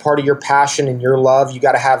 if that's part of your passion and your love, you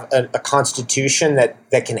got to have a constitution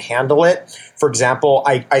that can handle it. For example,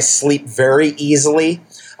 I sleep very easily.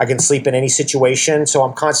 I can sleep in any situation. So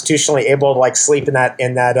I'm constitutionally able to like sleep in that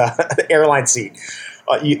airline seat.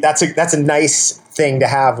 That's a nice thing to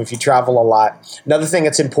have if you travel a lot. Another thing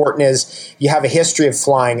that's important is you have a history of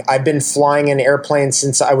flying. I've been flying in airplanes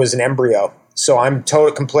since I was an embryo. So I'm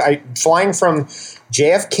flying from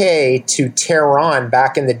JFK to Tehran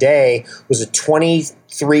back in the day was a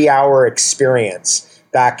 23-hour experience.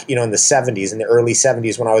 back, in the 70s, in the early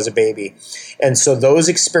 70s when I was a baby. And so those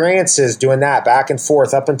experiences doing that back and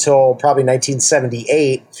forth up until probably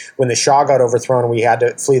 1978 when the Shah got overthrown and we had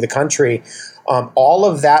to flee the country, all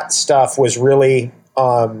of that stuff was really,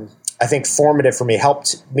 I think, formative for me,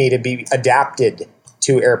 helped me to be adapted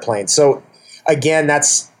to airplanes. So again,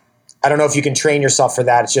 I don't know if you can train yourself for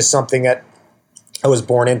that. It's just something that I was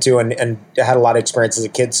born into and had a lot of experience as a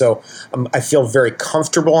kid. So I feel very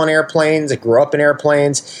comfortable in airplanes. I grew up in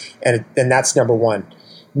airplanes, and that's number one.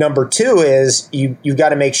 Number two is you've got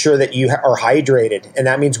to make sure that you are hydrated, and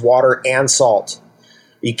that means water and salt.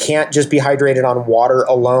 You can't just be hydrated on water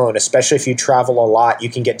alone, especially if you travel a lot. You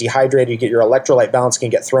can get dehydrated, you get your electrolyte balance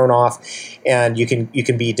can get thrown off, and you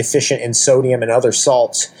can be deficient in sodium and other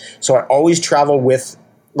salts. So I always travel with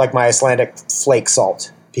like my Icelandic flake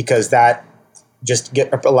salt, because that just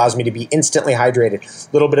allows me to be instantly hydrated.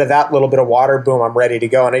 A little bit of that, little bit of water, boom, I'm ready to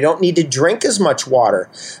go. And I don't need to drink as much water.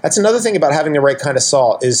 That's another thing about having the right kind of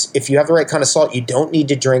salt is if you have the right kind of salt, you don't need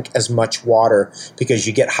to drink as much water because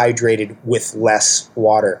you get hydrated with less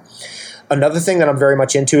water. Another thing that I'm very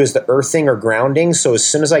much into is the earthing or grounding. So as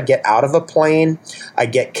soon as I get out of a plane, I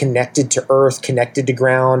get connected to earth, connected to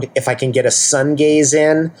ground. If I can get a sun gaze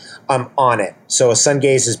in, I'm on it. So a sun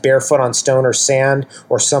gaze is barefoot on stone or sand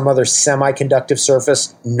or some other semi-conductive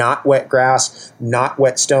surface, not wet grass, not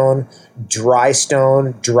wet stone, dry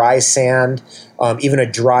sand, even a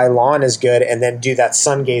dry lawn is good. And then do that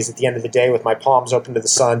sun gaze at the end of the day with my palms open to the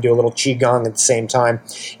sun, do a little qigong at the same time.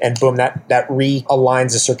 And boom, that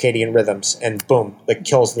realigns the circadian rhythms and boom, that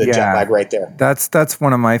kills the jet lag right there. That's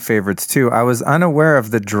one of my favorites too. I was unaware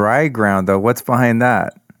of the dry ground though. What's behind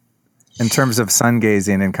that? In terms of sun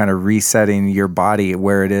gazing and kind of resetting your body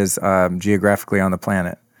where it is geographically on the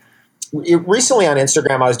planet. Recently on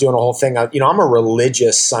Instagram, I was doing a whole thing. I'm a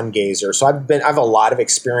religious sun gazer, so I have a lot of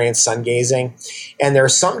experience sun gazing, and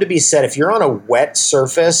there's something to be said. If you're on a wet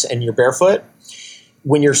surface and you're barefoot,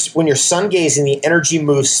 when you're sun gazing, the energy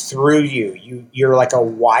moves through you. You're like a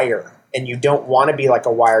wire, and you don't want to be like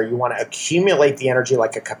a wire. You want to accumulate the energy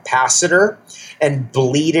like a capacitor and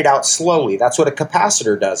bleed it out slowly. That's what a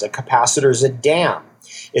capacitor does. A capacitor is a dam.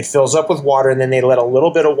 It fills up with water, and then they let a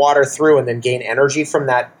little bit of water through and then gain energy from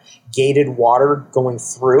that gated water going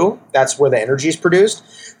through. That's where the energy is produced.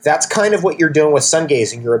 That's kind of what you're doing with sun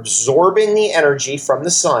gazing. You're absorbing the energy from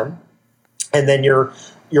the sun, and then you're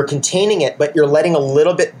containing it, but you're letting a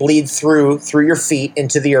little bit bleed through your feet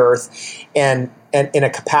into the earth and in a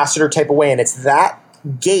capacitor type of way. And it's that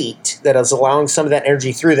gate that is allowing some of that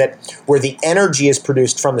energy through that where the energy is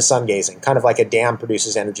produced from the sun gazing, kind of like a dam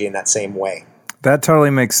produces energy in that same way. That totally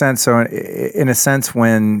makes sense. So in a sense,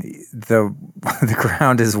 when the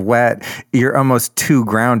ground is wet, you're almost too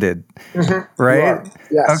grounded, right?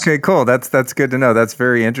 Yes. Okay, cool. That's good to know. That's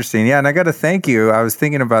very interesting. Yeah, and I got to thank you. I was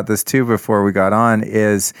thinking about this too before we got on.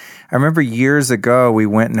 I remember years ago we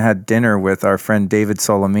went and had dinner with our friend David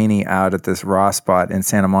Solomini out at this raw spot in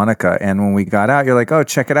Santa Monica, and when we got out, you're like, "Oh,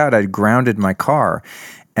 check it out! I grounded my car."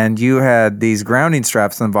 And you had these grounding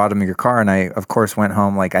straps on the bottom of your car. And I, of course, went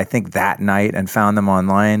home, I think that night and found them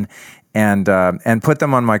online and put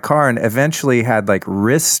them on my car and eventually had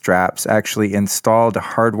wrist straps actually installed,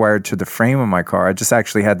 hardwired to the frame of my car. I just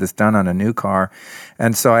actually had this done on a new car.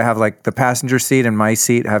 And so I have the passenger seat and my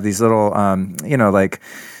seat have these little,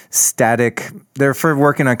 static, they're for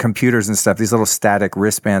working on computers and stuff, these little static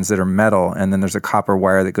wristbands that are metal. And then there's a copper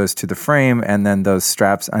wire that goes to the frame. And then those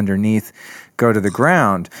straps underneath go to the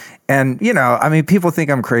ground. And, people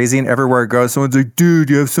think I'm crazy, and everywhere I go, someone's like, dude,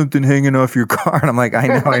 you have something hanging off your car. And I'm like, I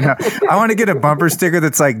know. I want to get a bumper sticker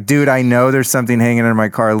that's like, dude, I know there's something hanging in my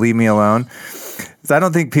car. Leave me alone. So I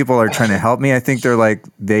don't think people are trying to help me. I think they're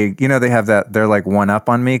they have that, they're one up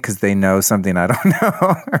on me because they know something I don't know.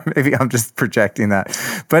 Or maybe I'm just projecting that.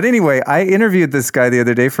 But anyway, I interviewed this guy the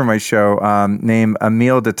other day for my show named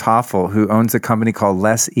Emil de Toffel, who owns a company called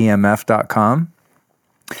lessemf.com.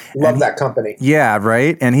 Love that company. Yeah,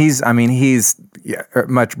 right. And he's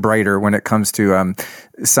much brighter when it comes to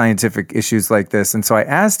scientific issues like this. And so I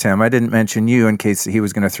asked him, I didn't mention you in case he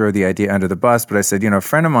was going to throw the idea under the bus, but I said, a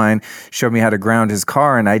friend of mine showed me how to ground his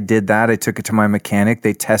car, and I did that. I took it to my mechanic.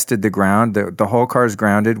 They tested the ground. The whole car is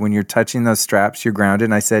grounded. When you're touching those straps, you're grounded.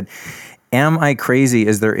 And I said, am I crazy?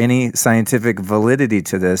 Is there any scientific validity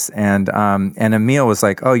to this? And Emil was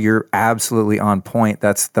like, oh, you're absolutely on point.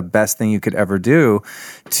 That's the best thing you could ever do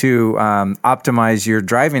to optimize your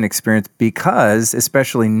driving experience, because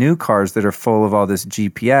especially new cars that are full of all this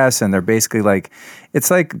GPS, and they're basically it's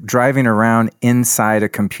like driving around inside a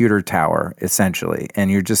computer tower, essentially, and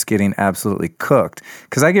you're just getting absolutely cooked.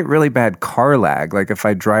 Because I get really bad car lag. If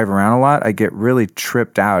I drive around a lot, I get really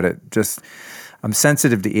tripped out. I'm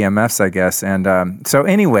sensitive to EMFs, I guess. And so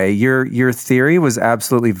anyway, your theory was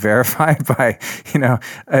absolutely verified by,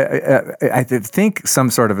 I think some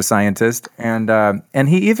sort of a scientist. And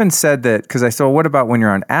he even said that, because I said, well, what about when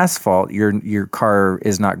you're on asphalt, your car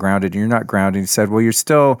is not grounded, and you're not grounded. He said, well, you're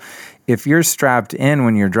still, if you're strapped in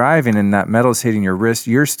when you're driving and that metal's hitting your wrist,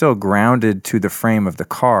 you're still grounded to the frame of the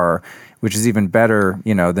car, which is even better,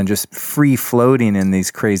 than just free floating in these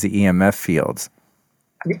crazy EMF fields.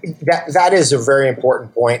 That is a very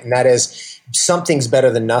important point, and that is something's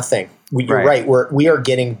better than nothing. You're right. We are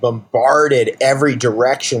getting bombarded every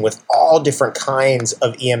direction with all different kinds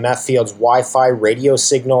of EMF fields, Wi-Fi, radio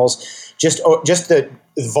signals. Just the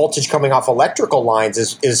voltage coming off electrical lines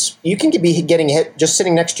is you can be getting hit just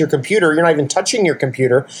sitting next to your computer. You're not even touching your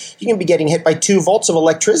computer. You can be getting hit by 2 volts of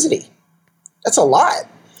electricity. That's a lot.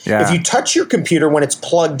 Yeah. If you touch your computer when it's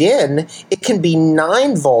plugged in, it can be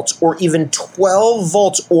 9 volts or even 12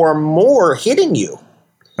 volts or more hitting you.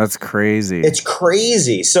 That's crazy. It's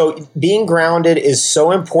crazy. So being grounded is so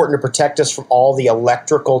important to protect us from all the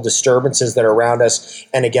electrical disturbances that are around us.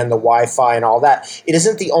 And again, the Wi-Fi and all that. It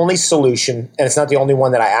isn't the only solution, and it's not the only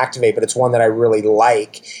one that I activate, but it's one that I really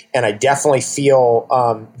like. And I definitely feel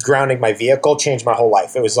grounding my vehicle changed my whole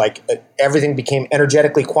life. It was like everything became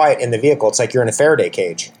energetically quiet in the vehicle. It's like you're in a Faraday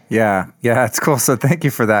cage. Yeah, it's cool. So thank you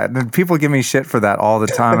for that. And people give me shit for that all the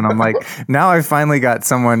time. And I'm like, now I finally got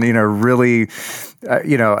someone, really,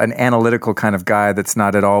 an analytical kind of guy that's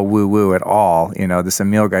not at all woo-woo at all. This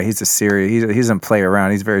Emil guy, he's a serious, he doesn't play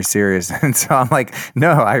around. He's very serious. And so I'm like,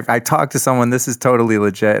 no, I talked to someone, this is totally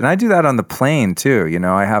legit. And I do that on the plane too.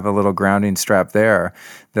 I have a little grounding strap there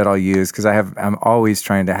that I'll use because I'm always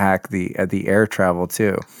trying to hack the air travel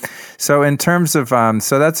too. So in terms of,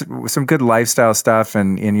 so that's some good lifestyle stuff,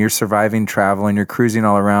 and you're surviving travel and you're cruising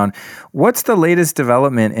all around. What's the latest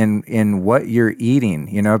development in what you're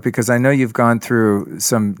eating? Because I know you've gone through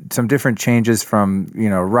some different changes from,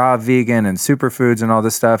 raw vegan and superfoods and all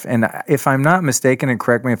this stuff. And if I'm not mistaken, and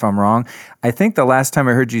correct me if I'm wrong, I think the last time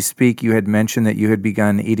I heard you speak, you had mentioned that you had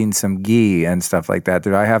begun eating some ghee and stuff like that.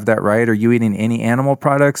 Did I have that right? Are you eating any animal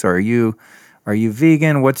products, or are you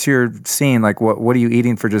vegan? What's your scene? Like, what are you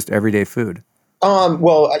eating for just everyday food?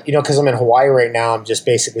 Well, because I'm in Hawaii right now, I'm just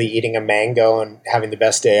basically eating a mango and having the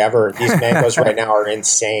best day ever. These mangoes right now are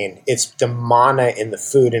insane. It's the mana in the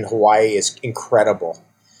food in Hawaii is incredible.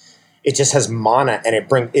 It just has mana,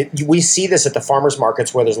 and we see this at the farmers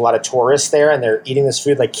markets where there's a lot of tourists there, and they're eating this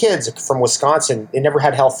food. Like kids from Wisconsin, they never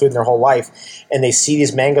had health food in their whole life, and they see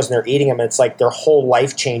these mangoes and they're eating them, and it's like their whole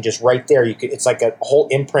life changes right there. It's like a whole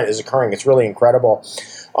imprint is occurring. It's really incredible.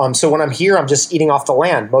 So when I'm here, I'm just eating off the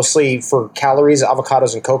land, mostly for calories,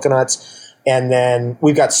 avocados and coconuts. And then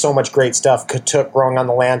we've got so much great stuff: katuk growing on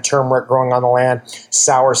the land, turmeric growing on the land,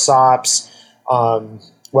 sour sops.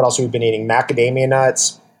 What else have we been eating? Macadamia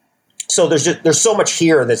nuts. So there's so much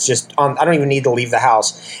here that's just I don't even need to leave the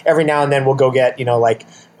house. Every now and then we'll go get like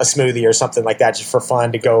a smoothie or something like that just for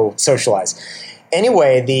fun to go socialize.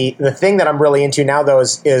 Anyway, the thing that I'm really into now though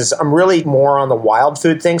is I'm really more on the wild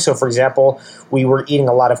food thing. So for example, we were eating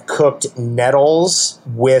a lot of cooked nettles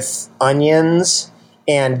with onions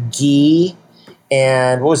and ghee,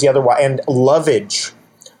 and what was the other one? And lovage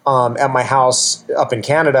at my house up in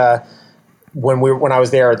Canada. When I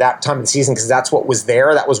was there at that time of the season, because that's what was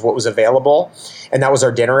there, that was what was available, and that was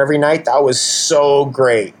our dinner every night. That was so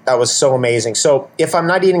great. That was so amazing. So if I'm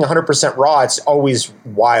not eating 100% raw, it's always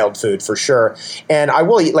wild food for sure. And I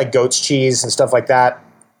will eat like goat's cheese and stuff like that.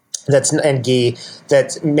 And ghee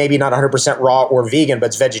that's maybe not 100% raw or vegan, but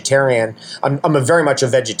it's vegetarian. I'm very much a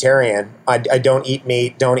vegetarian. I don't eat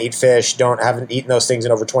meat, don't eat fish, haven't eaten those things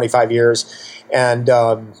in over 25 years, and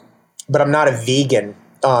but I'm not a vegan.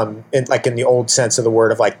 In the old sense of the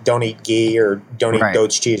word of like don't eat ghee or don't eat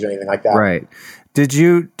goat's cheese or anything like that. Right. Did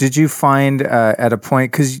you find at a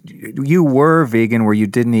point, because you were vegan where you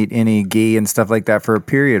didn't eat any ghee and stuff like that for a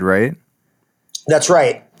period, right? That's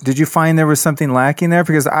right. Did you find there was something lacking there?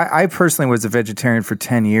 Because I personally was a vegetarian for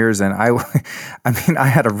 10 years, and I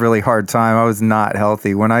had a really hard time. I was not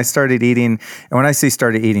healthy. When I started eating, and when I say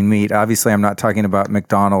started eating meat, obviously I'm not talking about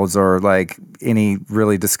McDonald's or like any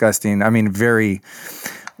really disgusting, very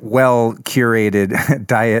well curated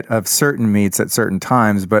diet of certain meats at certain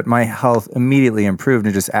times, but my health immediately improved,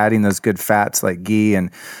 and just adding those good fats like ghee and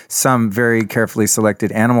some very carefully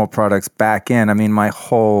selected animal products back in. My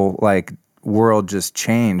whole world just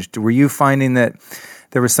changed. Were you finding that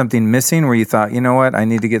there was something missing where you thought, you know what, I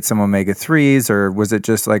need to get some omega-3s, or was it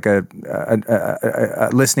just like a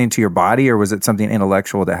listening to your body, or was it something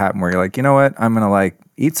intellectual that happened where you're like, you know what, I'm going to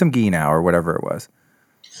eat some ghee now, or whatever it was?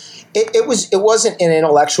 It wasn't an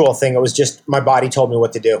intellectual thing. It was just my body told me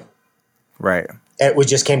what to do. Right. It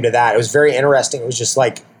just came to that. It was very interesting. It was just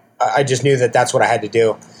like, I just knew that that's what I had to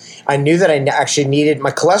do. I knew that I actually needed,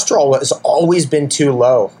 my cholesterol has always been too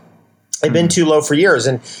low. It's been too low for years.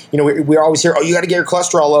 And, we always hear, oh, you got to get your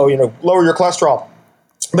cholesterol low, lower your cholesterol.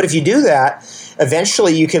 But if you do that,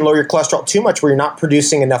 eventually you can lower your cholesterol too much where you're not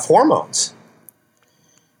producing enough hormones.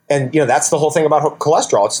 And, that's the whole thing about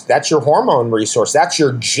cholesterol. That's your hormone resource. That's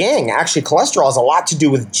your Jing. Actually, cholesterol has a lot to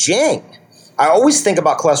do with Jing. I always think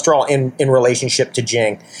about cholesterol in relationship to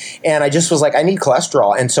Jing. And I just was like, I need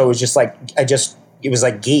cholesterol. And so it was just like, it was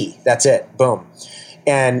like ghee. That's it. Boom.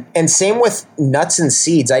 And same with nuts and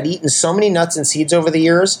seeds. I'd eaten so many nuts and seeds over the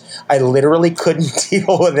years, I literally couldn't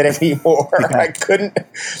deal with it anymore. Yeah.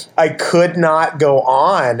 I could not go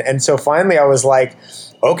on. And so finally I was like,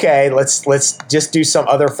 okay, let's just do some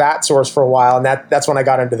other fat source for a while. And that's when I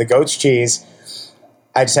got into the goat's cheese.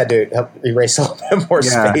 I just had to erase a little bit more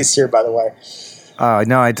space here, by the way.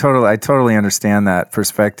 No, I totally understand that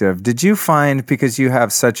perspective. Did you find, because you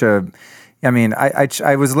have such a,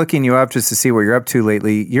 I was looking you up just to see what you're up to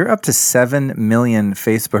lately. You're up to 7 million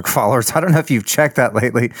Facebook followers. I don't know if you've checked that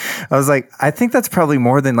lately. I was like, I think that's probably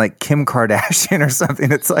more than like Kim Kardashian or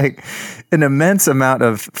something. It's like an immense amount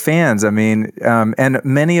of fans. And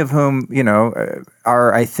many of whom,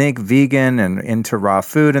 are, I think, vegan and into raw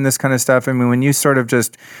food and this kind of stuff. When you sort of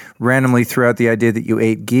just randomly threw out the idea that you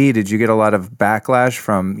ate ghee, did you get a lot of backlash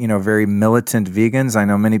from, very militant vegans? I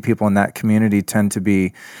know many people in that community tend to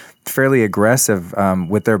be fairly aggressive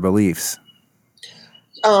with their beliefs.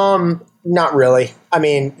 Not really.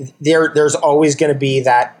 There's always going to be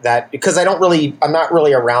that because I'm not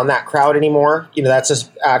really around that crowd anymore. That's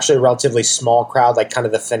just actually a relatively small crowd, like kind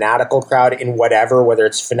of the fanatical crowd in whatever, whether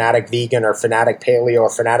it's fanatic vegan or fanatic paleo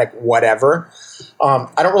or fanatic whatever.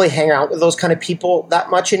 I don't really hang out with those kind of people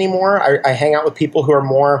that much anymore. I hang out with people who are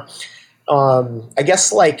more, I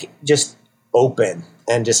guess, like just open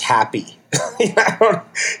and just happy.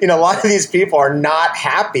 A lot of these people are not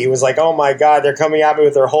happy. It was like, oh my God, they're coming at me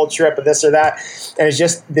with their whole trip of this or that. And it's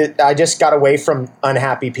just, I just got away from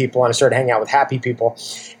unhappy people and I started hanging out with happy people.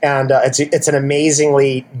 And it's an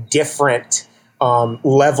amazingly different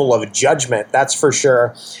level of judgment, that's for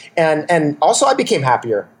sure. And also I became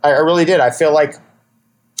happier. I really did. I feel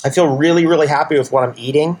really, really happy with what I'm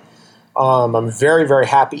eating. I'm very, very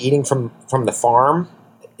happy eating from the farm.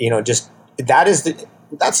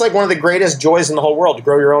 That's like one of the greatest joys in the whole world, to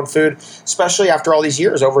grow your own food, especially after all these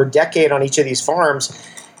years, over a decade on each of these farms.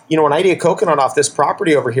 When I eat a coconut off this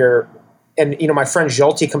property over here, and, my friend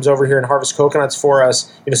Jolty comes over here and harvests coconuts for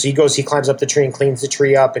us, so he climbs up the tree and cleans the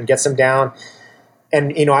tree up and gets them down.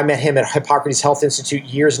 And, I met him at Hippocrates Health Institute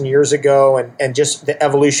years and years ago, and just the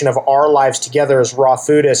evolution of our lives together as raw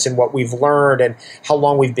foodists and what we've learned and how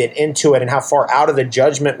long we've been into it and how far out of the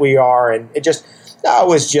judgment we are. And that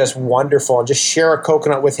was just wonderful. And just share a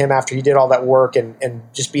coconut with him after he did all that work and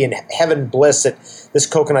just be in heaven bliss that this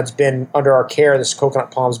coconut's been under our care. This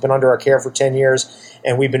coconut palm's been under our care for 10 years.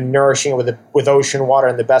 And we've been nourishing it with ocean water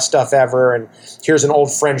and the best stuff ever. And here's an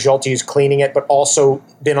old friend, Jolty, who's cleaning it, but also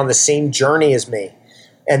been on the same journey as me.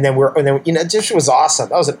 And then it just was awesome.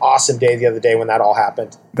 That was an awesome day the other day when that all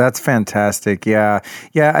happened. That's fantastic. Yeah.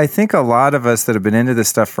 I think a lot of us that have been into this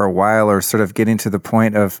stuff for a while are sort of getting to the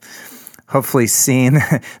point of hopefully seeing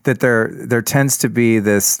that there tends to be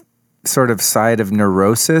this sort of side of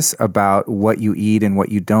neurosis about what you eat and what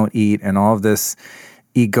you don't eat, and all of this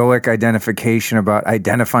egoic identification about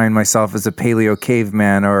identifying myself as a paleo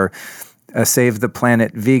caveman or a save the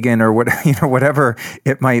planet vegan or whatever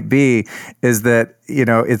it might be, is that,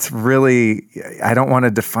 it's really, I don't want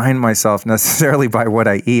to define myself necessarily by what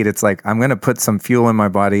I eat. It's like, I'm going to put some fuel in my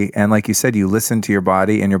body. And like you said, you listen to your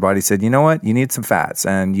body and your body said, you know what, you need some fats,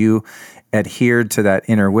 and you adhered to that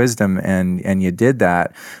inner wisdom and you did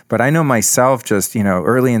that. But I know myself just,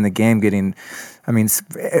 early in the game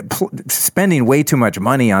spending way too much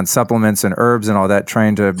money on supplements and herbs and all that,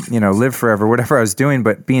 trying to, live forever, whatever I was doing,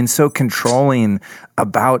 but being so controlling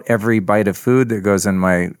about every bite of food that goes in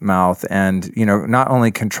my mouth, and, not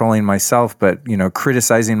only controlling myself, but,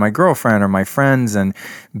 criticizing my girlfriend or my friends, and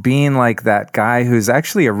being like that guy who's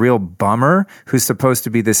actually a real bummer, who's supposed to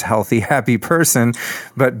be this healthy, happy person,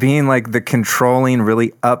 but being like the controlling, really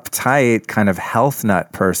uptight kind of health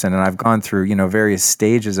nut person. And I've gone through, various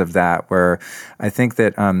stages of that where I think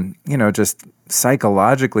that, just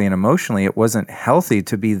psychologically and emotionally, it wasn't healthy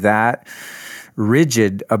to be that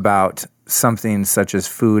rigid about something such as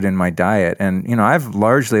food in my diet. And, I've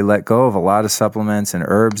largely let go of a lot of supplements and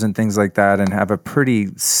herbs and things like that, and have a pretty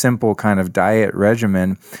simple kind of diet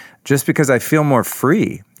regimen just because I feel more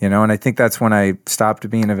free, and I think that's when I stopped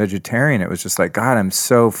being a vegetarian. It was just like, God, I'm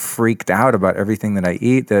so freaked out about everything that I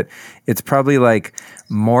eat that it's probably like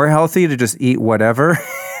more healthy to just eat whatever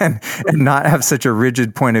and not have such a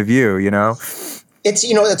rigid point of view,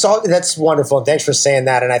 That's wonderful. And thanks for saying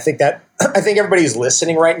that. And I think everybody who's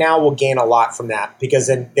listening right now will gain a lot from that, because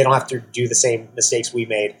then they don't have to do the same mistakes we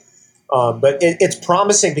made. But it's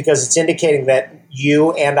promising because it's indicating that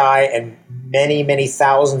you and I and many, many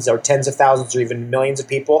thousands or tens of thousands or even millions of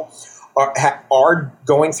people are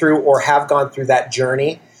going through or have gone through that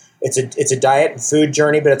journey. It's a diet and food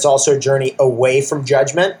journey, but it's also a journey away from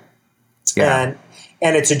judgment, and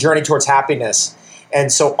it's a journey towards happiness.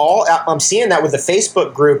 And so I'm seeing that with the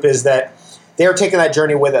Facebook group is that they're taking that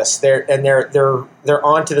journey with us. They're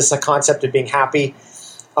onto this concept of being happy.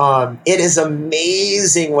 It is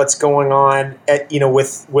amazing what's going on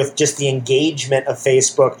with just the engagement of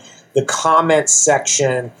Facebook, the comment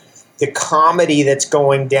section, the comedy that's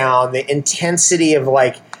going down, the intensity of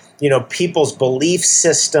people's belief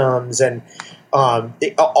systems, and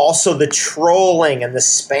also the trolling and the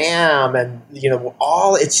spam and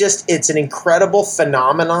it's an incredible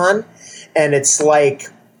phenomenon. And it's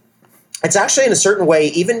actually in a certain way,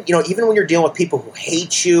 even when you're dealing with people who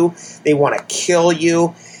hate you, they want to kill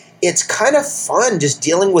you, it's kind of fun just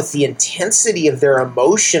dealing with the intensity of their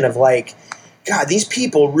emotion of God, these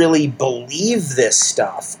people really believe this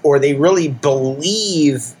stuff, or they really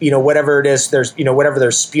believe, whatever it is, whatever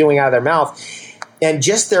they're spewing out of their mouth. And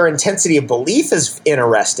just their intensity of belief is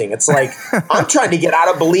interesting. It's like, I'm trying to get out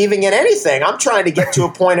of believing in anything. I'm trying to get to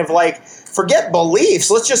a point of forget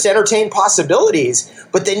beliefs. Let's just entertain possibilities.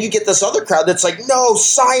 But then you get this other crowd that's like, no,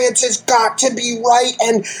 science has got to be right.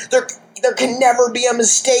 And there can never be a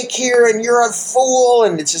mistake here. And you're a fool.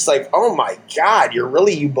 And it's just like, oh my God,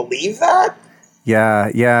 you believe that?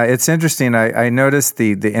 Yeah. It's interesting. I noticed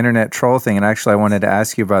the internet troll thing, and actually I wanted to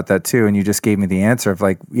ask you about that too. And you just gave me the answer of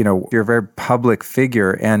you're a very public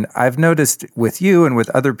figure. And I've noticed with you and with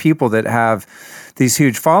other people that have these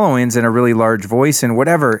huge followings and a really large voice in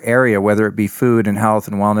whatever area, whether it be food and health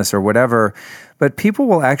and wellness or whatever, but people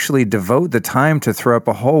will actually devote the time to throw up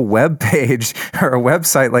a whole web page or a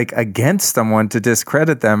website against someone to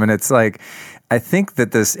discredit them. And it's I think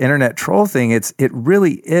that this internet troll thing, it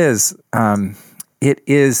really is, it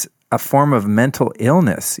is a form of mental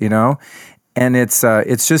illness, and it's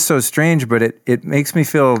just so strange, but it makes me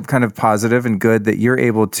feel kind of positive and good that you're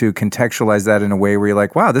able to contextualize that in a way where you're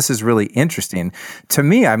like, wow, this is really interesting. To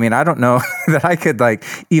me, I mean, I don't know that I could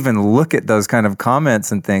even look at those kind of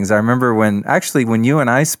comments and things. I remember when you and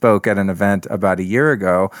I spoke at an event about a year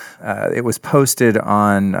ago, it was posted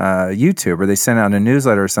on YouTube, or they sent out a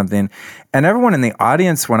newsletter or something, and everyone in the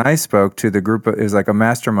audience when I spoke to the group, it was like a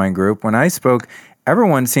mastermind group, when I spoke,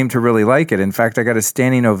 everyone seemed to really like it. In fact, I got a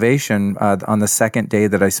standing ovation on the second day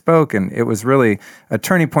that I spoke, and it was really a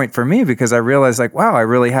turning point for me because I realized wow, I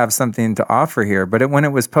really have something to offer here. But when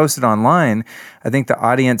it was posted online, I think the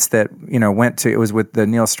audience that went to, it was with the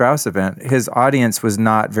Neil Strauss event, his audience was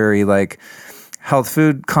not very health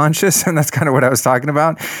food conscious, and that's kind of what I was talking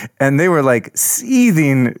about. And they were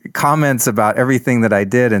seething comments about everything that I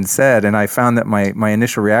did and said, and I found that my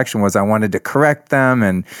initial reaction was I wanted to correct them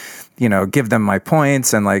and give them my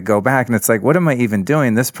points and go back. And it's what am I even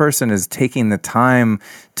doing? This person is taking the time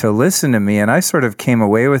to listen to me. And I sort of came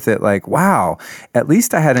away with it wow, at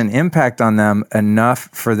least I had an impact on them enough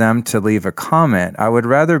for them to leave a comment. I would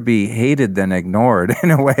rather be hated than ignored in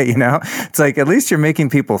a way, It's at least you're making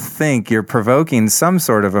people think, you're provoking some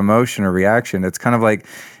sort of emotion or reaction. It's kind of like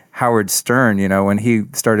Howard Stern, when he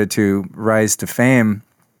started to rise to fame,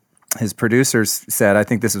 his producers said, I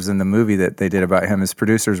think this was in the movie that they did about him, his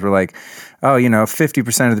producers were like, oh,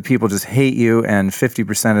 50% of the people just hate you and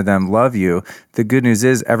 50% of them love you. The good news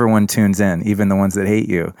is everyone tunes in, even the ones that hate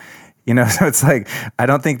you. So it's I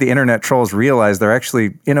don't think the internet trolls realize they're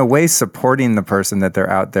actually, in a way, supporting the person that they're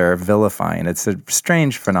out there vilifying. It's a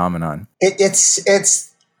strange phenomenon.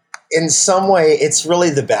 It's in some way, it's really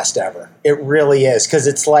the best ever. It really is, because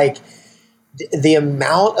it's the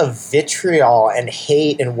amount of vitriol and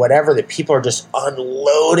hate and whatever that people are just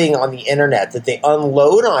unloading on the internet, that they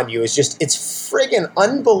unload on you, is it's friggin'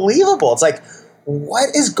 unbelievable. It's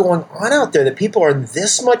what is going on out there that people are in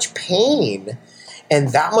this much pain and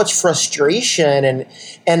that much frustration?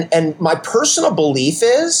 And my personal belief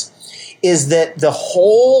is that the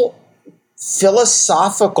whole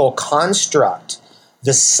philosophical construct,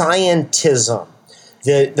 the scientism,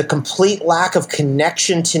 the complete lack of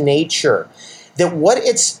connection to nature, that what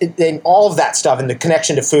it's in all of that stuff and the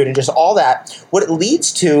connection to food and just all that, what it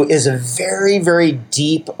leads to is a very, very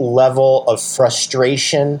deep level of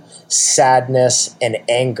frustration, sadness, and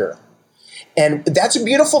anger. And that's a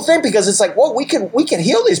beautiful thing because it's like, well, we can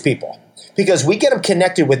heal these people because we get them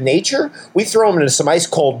connected with nature. We throw them into some ice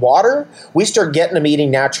cold water. We start getting them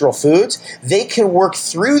eating natural foods. They can work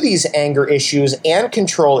through these anger issues and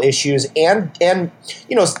control issues. And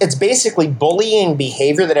it's basically bullying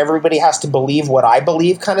behavior that everybody has to believe what I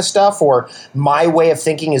believe kind of stuff, or my way of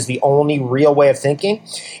thinking is the only real way of thinking.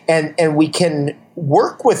 And we can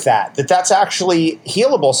work with that's actually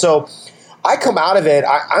healable. So I come out of it.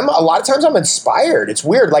 I'm a lot of times I'm inspired. It's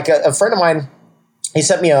weird. Like a friend of mine, he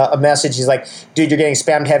sent me a message. He's like, dude, you're getting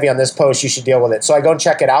spammed heavy on this post. You should deal with it. So I go and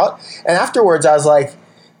check it out. And afterwards I was like,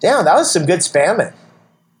 damn, that was some good spamming.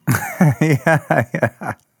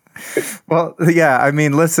 Yeah. Well, yeah. I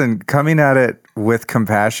mean, listen, coming at it with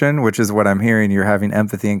compassion, which is what I'm hearing, you're having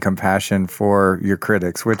empathy and compassion for your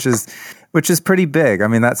critics, which is pretty big. I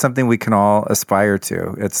mean, that's something we can all aspire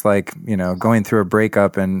to. It's like, going through a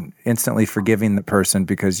breakup and instantly forgiving the person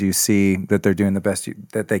because you see that they're doing the best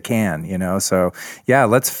that they can, So yeah,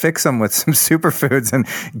 let's fix them with some superfoods and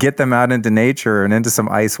get them out into nature and into some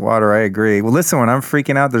ice water. I agree. Well, listen, when I'm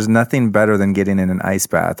freaking out, there's nothing better than getting in an ice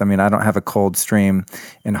bath. I mean, I don't have a cold stream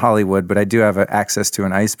in Hollywood, but I do have access to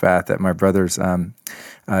an ice bath at my brother's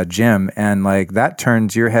gym, and like that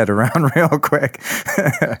turns your head around real quick.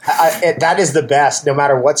 That is the best. No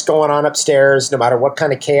matter what's going on upstairs, no matter what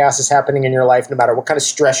kind of chaos is happening in your life, no matter what kind of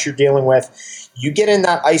stress you're dealing with, you get in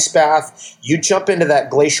that ice bath, you jump into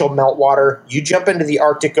that glacial meltwater, you jump into the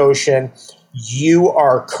Arctic Ocean, you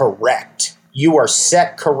are correct. You are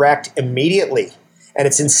set correct immediately. And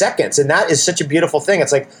it's in seconds. And that is such a beautiful thing.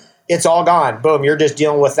 It's like, it's all gone. Boom. You're just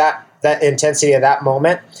dealing with that intensity of that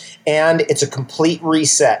moment. And it's a complete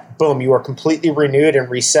reset. Boom. You are completely renewed and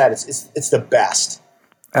reset. It's the best.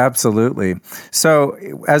 Absolutely. So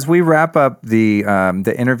as we wrap up the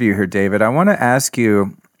interview here, David, I want to ask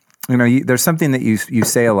you, there's something that you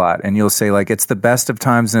say a lot, and you'll say like, it's the best of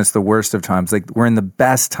times and it's the worst of times. Like we're in the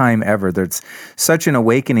best time ever. There's such an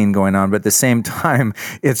awakening going on, but at the same time,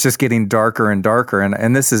 it's just getting darker and darker.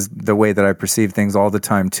 And this is the way that I perceive things all the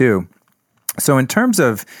time too. So in terms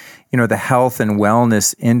of, the health and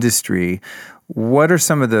wellness industry, what are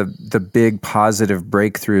some of the big positive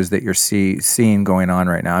breakthroughs that you're seeing going on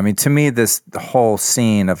right now? I mean, to me, the whole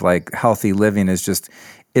scene of like healthy living is just,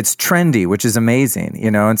 it's trendy, which is amazing,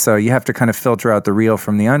 and so you have to kind of filter out the real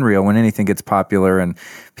from the unreal. When anything gets popular and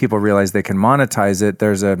people realize they can monetize it,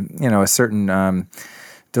 there's a certain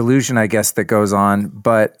delusion, I guess, that goes on.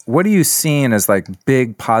 But what are you seeing as like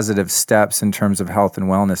big positive steps in terms of health and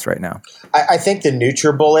wellness right now? I think the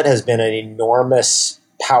NutriBullet has been an enormous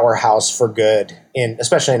powerhouse for good,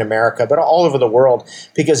 especially in America, but all over the world,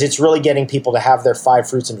 because it's really getting people to have their 5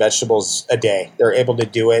 fruits and vegetables a day. They're able to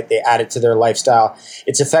do it. They add it to their lifestyle.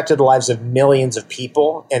 It's affected the lives of millions of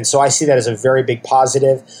people. And so I see that as a very big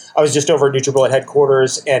positive. I was just over at NutriBullet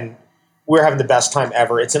headquarters, and we're having the best time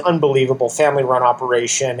ever. It's an unbelievable family-run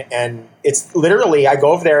operation, and it's literally, I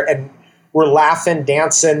go over there and we're laughing,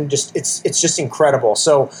 dancing, it's just incredible.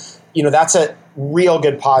 So, that's a real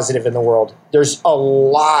good positive in the world. There's a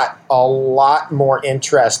lot more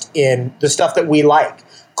interest in the stuff that we like: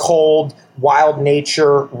 cold, wild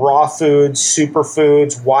nature, raw foods,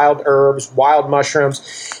 superfoods, wild herbs, wild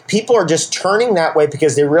mushrooms. People are just turning that way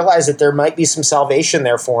because they realize that there might be some salvation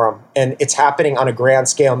there for them. And it's happening on a grand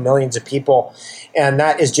scale, millions of people. And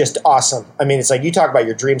that is just awesome. I mean, it's like you talk about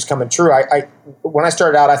your dreams coming true. When I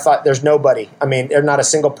started out, I thought there's nobody. I mean, there's not a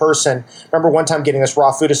single person. I remember one time getting this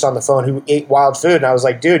raw foodist on the phone who ate wild food. And I was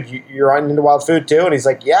like, dude, you're into wild food too? And he's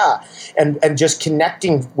like, yeah. And just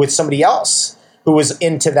connecting with somebody else who was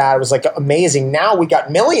into that. It was like amazing. Now we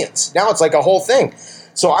got millions. Now it's like a whole thing.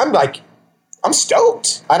 So I'm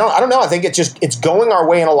stoked. I don't know. I think it's going our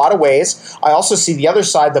way in a lot of ways. I also see the other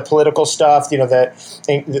side, the political stuff,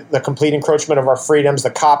 the complete encroachment of our freedoms,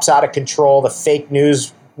 the cops out of control, the fake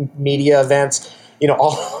news media events,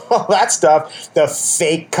 all that stuff, the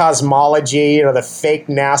fake cosmology, the fake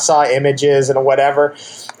NASA images and whatever.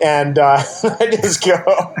 And I just go,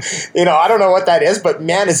 I don't know what that is, but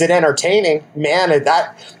man, is it entertaining. Man,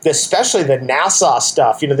 especially the NASA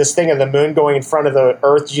stuff, this thing of the moon going in front of the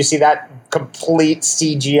Earth. Did you see that complete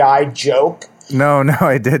CGI joke? No,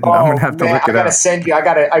 I didn't. I'm going to have to look it up. I got to send you.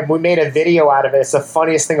 We made a video out of it. It's the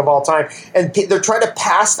funniest thing of all time. And they're trying to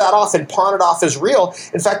pass that off and pawn it off as real.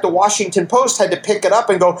 In fact, the Washington Post had to pick it up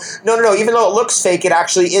and go, no, even though it looks fake, it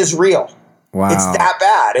actually is real. Wow. It's that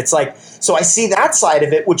bad. It's like, so I see that side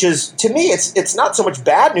of it, which is, to me, it's not so much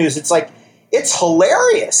bad news. It's like, it's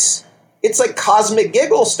hilarious. It's like cosmic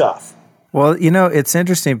giggle stuff. Well, it's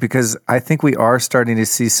interesting because I think we are starting to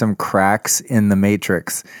see some cracks in the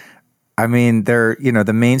matrix. I mean,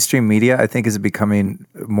 the mainstream media, I think, is becoming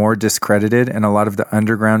more discredited, and a lot of the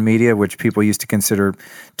underground media, which people used to consider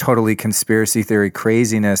totally conspiracy theory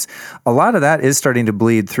craziness, a lot of that is starting to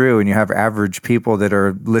bleed through, and you have average people that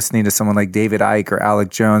are listening to someone like David Icke or Alec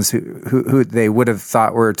Jones, who they would have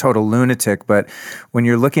thought were a total lunatic, but when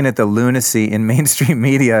you're looking at the lunacy in mainstream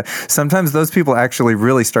media, sometimes those people actually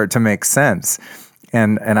really start to make sense.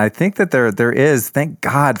 And I think that there is, thank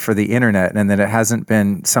God for the internet, and that it hasn't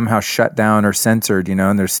been somehow shut down or censored,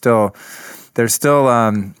 and there's still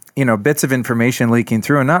bits of information leaking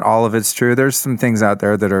through, and not all of it's true. There's some things out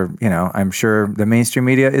there that are, I'm sure the mainstream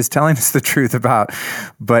media is telling us the truth about,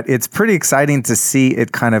 but it's pretty exciting to see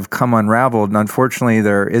it kind of come unraveled. And unfortunately,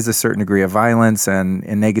 there is a certain degree of violence and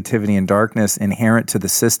negativity and darkness inherent to the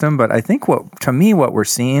system. But I think what we're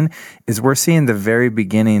seeing is the very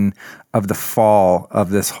beginning of the fall of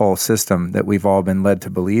this whole system that we've all been led to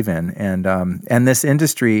believe in. And this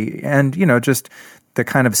industry and, just the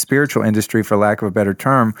kind of spiritual industry, for lack of a better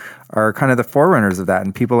term, are kind of the forerunners of that.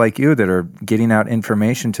 And people like you that are getting out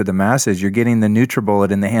information to the masses, you're getting the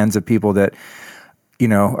NutriBullet in the hands of people that,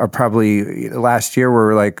 are probably last year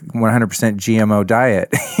were like 100% GMO diet.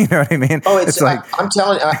 You know what I mean? Oh, it's like, I'm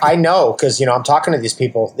telling you, I know, because, I'm talking to these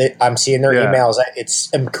people, I'm seeing their emails. It's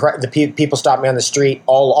incredible. People stop me on the street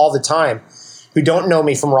all the time who don't know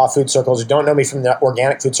me from raw food circles, who don't know me from the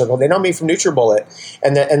organic food circle. They know me from NutriBullet.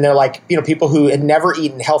 And they're like, people who had never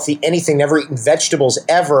eaten healthy anything, never eaten vegetables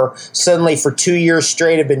ever, suddenly for 2 years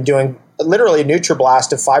straight have been doing literally a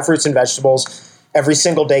NutriBlast of 5 fruits and vegetables every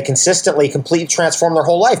single day consistently, completely transform their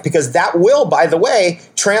whole life, because that will, by the way,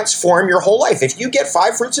 transform your whole life. If you get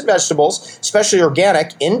 5 fruits and vegetables, especially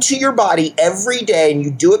organic, into your body every day and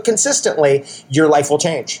you do it consistently, your life will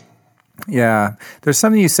change. Yeah. There's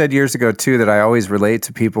something you said years ago, too, that I always relate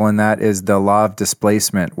to people, and that is the law of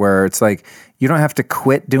displacement, where it's like you don't have to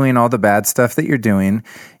quit doing all the bad stuff that you're doing.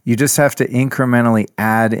 You just have to incrementally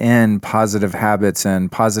add in positive habits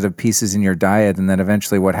and positive pieces in your diet. And then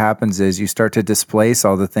eventually what happens is you start to displace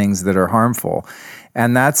all the things that are harmful.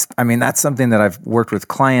 And that's something that I've worked with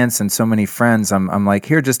clients and so many friends. I'm like,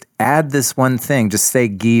 here, just add this one thing. Just say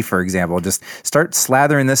ghee, for example. Just start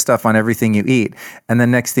slathering this stuff on everything you eat. And the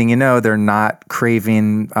next thing you know, they're not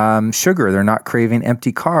craving sugar. They're not craving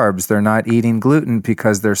empty carbs. They're not eating gluten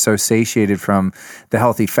because they're so satiated from the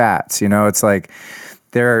healthy fats. It's like,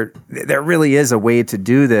 there really is a way to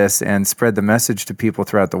do this and spread the message to people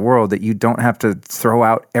throughout the world that you don't have to throw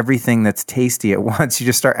out everything that's tasty at once. You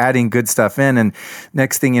just start adding good stuff in, and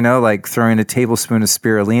next thing you know, like throwing a tablespoon of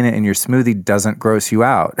spirulina in your smoothie doesn't gross you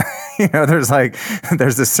out. There's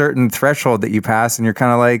a certain threshold that you pass, and you're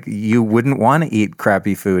kind of like, you wouldn't want to eat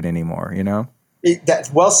crappy food anymore,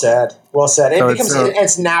 That's well said. Well said. So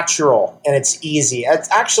it's natural and it's easy.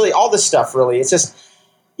 It's actually all this stuff really. It's just,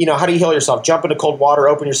 how do you heal yourself? Jump into cold water,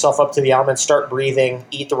 open yourself up to the elements, start breathing,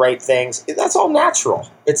 eat the right things. That's all natural.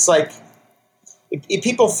 It's like if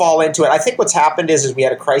people fall into it. I think what's happened is we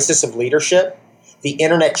had a crisis of leadership. The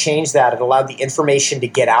internet changed that. It allowed the information to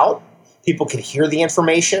get out. People could hear the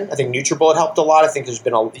information. I think NutriBullet helped a lot. I think there's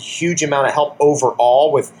been a huge amount of help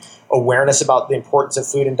overall with awareness about the importance of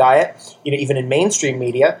food and diet, even in mainstream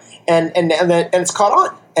media, and it's caught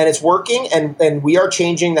on and it's working, and we are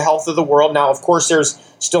changing the health of the world. Now, of course, there's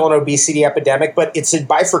still an obesity epidemic, but it's a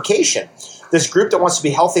bifurcation. This group that wants to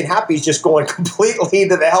be healthy and happy is just going completely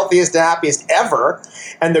to the healthiest and happiest ever,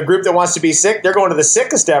 and the group that wants to be sick, they're going to the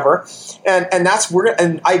sickest ever,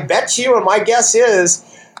 and I bet you, and my guess is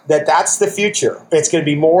that that's the future. It's going to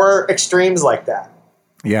be more extremes like that.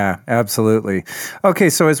 Yeah, absolutely.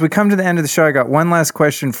 Okay, so as we come to the end of the show, I got one last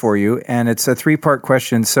question for you, and it's a 3-part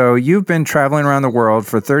question. So you've been traveling around the world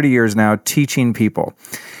for 30 years now teaching people,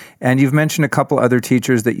 and you've mentioned a couple other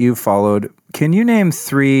teachers that you've followed. Can you name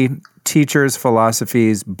 3 teachers,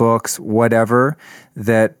 philosophies, books, whatever,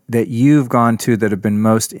 that you've gone to that have been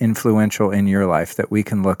most influential in your life that we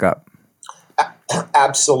can look up?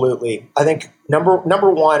 Absolutely. I think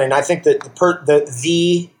number one, and I think that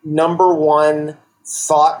the number one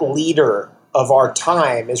thought leader of our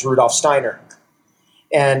time is Rudolf Steiner.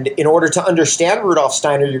 And in order to understand Rudolf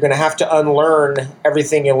Steiner, you're going to have to unlearn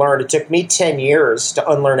everything you learned. It took me 10 years to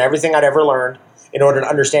unlearn everything I'd ever learned in order to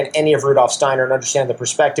understand any of Rudolf Steiner and understand the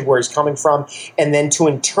perspective where he's coming from, and then to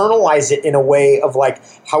internalize it in a way of like,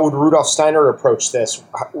 how would Rudolf Steiner approach this?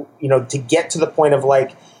 To get to the point of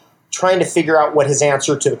like trying to figure out what his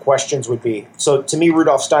answer to the questions would be. So to me,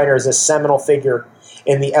 Rudolf Steiner is a seminal figure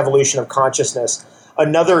in the evolution of consciousness.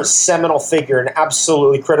 Another seminal figure and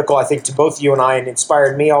absolutely critical, I think, to both you and I, and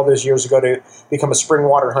inspired me all those years ago to become a spring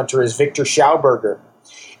water hunter, is Victor Schauberger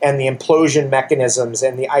and the implosion mechanisms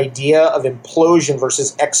and the idea of implosion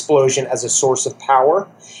versus explosion as a source of power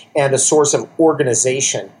and a source of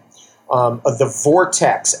organization, of the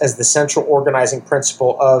vortex as the central organizing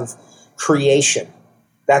principle of creation.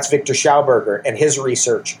 That's Victor Schauberger and his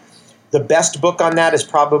research. The best book on that is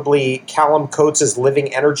probably Callum Coates'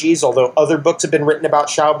 Living Energies, although other books have been written about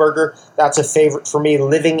Schauberger. That's a favorite for me,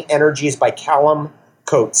 Living Energies by Callum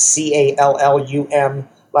Coates, C-A-L-L-U-M.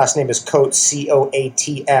 Last name is Coates,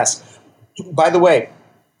 C-O-A-T-S. By the way,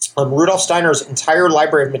 Rudolf Steiner's entire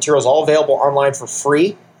library of materials all available online for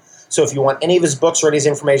free. So if you want any of his books or any of his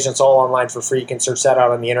information, it's all online for free. You can search that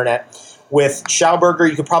out on the internet. With Schauberger,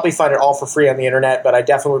 you could probably find it all for free on the internet, but I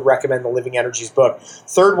definitely would recommend the Living Energies book.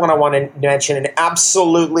 Third one I want to mention, and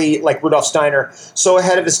absolutely like Rudolf Steiner, so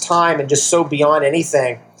ahead of his time and just so beyond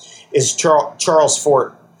anything, is Charles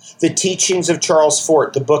Fort. The Teachings of Charles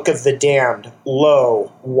Fort, The Book of the Damned,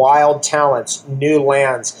 Lo, Wild Talents, New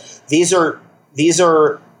Lands. These are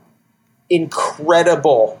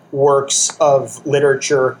incredible works of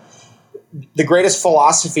literature. The greatest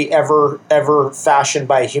philosophy ever fashioned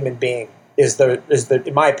by a human being is the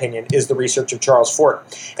in my opinion is the research of Charles Fort.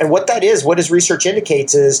 And what his research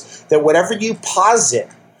indicates is that whatever you posit,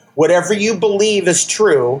 whatever you believe is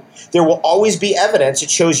true, there will always be evidence that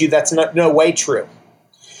shows you that's no way true.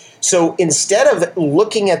 So instead of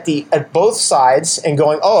looking at both sides and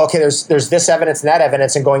going, oh, okay, there's this evidence and that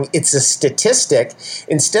evidence, and going, it's a statistic,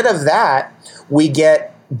 instead of that, we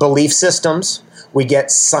get belief systems, we get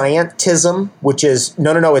scientism, which is,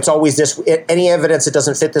 no, it's always this. Any evidence that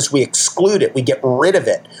doesn't fit this, we exclude it. We get rid of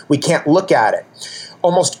it. We can't look at it.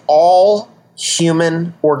 Almost all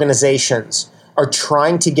human organizations are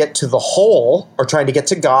trying to get to the whole, or trying to get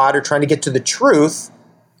to God, or trying to get to the truth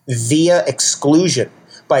via exclusion,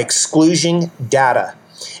 by excluding data.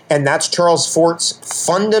 And that's Charles Fort's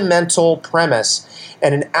fundamental premise.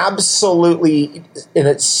 And in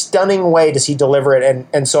a stunning way does he deliver it.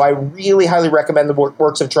 And so I really highly recommend the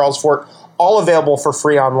works of Charles Fort, all available for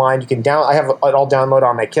free online. You can I have it all downloaded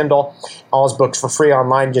on my Kindle, all his books for free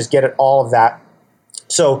online. Just get it, all of that.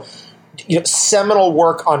 So, seminal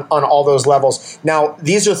work on all those levels. Now,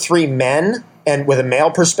 these are three men, and with a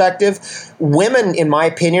male perspective. Women, in my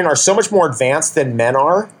opinion, are so much more advanced than men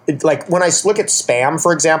are. Like when I look at spam,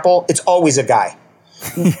 for example, it's always a guy.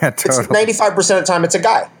 Yeah, totally. It's 95% of the time it's a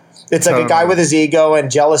guy. It's like a guy with his ego and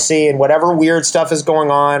jealousy and whatever weird stuff is going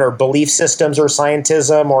on, or belief systems or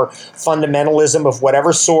scientism or fundamentalism of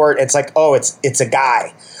whatever sort. It's like, oh, it's a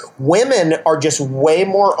guy. Women are just way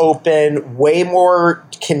more open, way more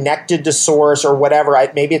connected to source or whatever.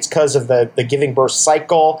 Maybe it's because of the giving birth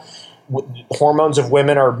cycle. Hormones of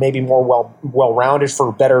women are maybe more well-rounded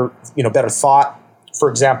for better thought. For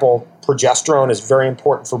example, progesterone is very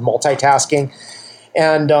important for multitasking.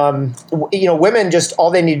 And, women just,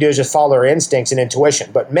 all they need to do is just follow their instincts and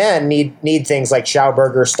intuition. But men need things like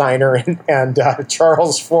Schauberger, Steiner, and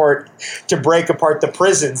Charles Fort to break apart the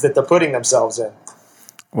prisons that they're putting themselves in.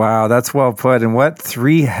 Wow, that's well put. And what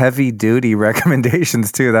 3 heavy-duty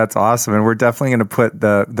recommendations, too. That's awesome. And we're definitely going to put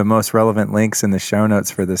the most relevant links in the show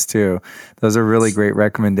notes for this, too. Those are really great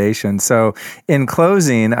recommendations. So in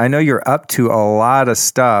closing, I know you're up to a lot of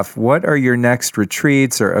stuff. What are your next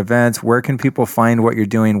retreats or events? Where can people find what you're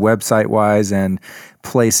doing website-wise and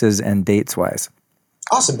places and dates-wise?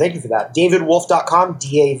 Awesome. Thank you for that. DavidWolfe.com,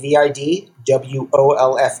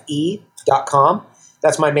 DavidWolfe.com.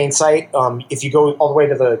 That's my main site. If you go all the way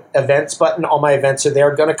to the events button, all my events are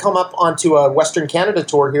there. Going to come up onto a Western Canada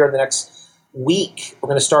tour here in the next week. We're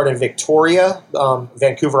going to start in Victoria,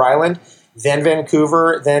 Vancouver Island, then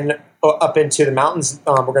Vancouver, then up into the mountains.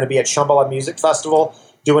 We're going to be at Shambhala Music Festival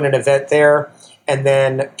doing an event there, and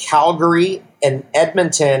then Calgary and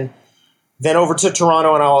Edmonton, then over to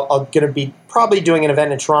Toronto, and I'm going to be probably doing an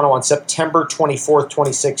event in Toronto on September 24th,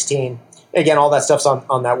 2016. Again, all that stuff's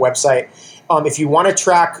on that website. If you want to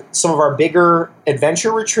track some of our bigger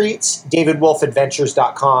adventure retreats,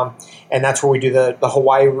 davidwolfeadventures.com, and that's where we do the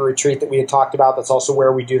Hawaii retreat that we had talked about. That's also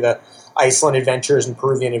where we do the Iceland adventures and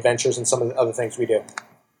Peruvian adventures and some of the other things we do.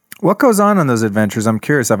 What goes on those adventures? I'm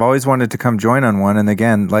curious. I've always wanted to come join on one. And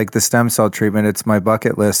again, like the stem cell treatment, it's my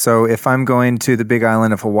bucket list. So if I'm going to the big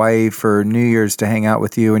island of Hawaii for New Year's to hang out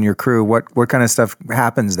with you and your crew, what kind of stuff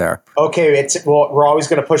happens there? Okay, we're always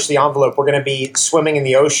going to push the envelope. We're going to be swimming in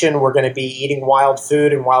the ocean. We're going to be eating wild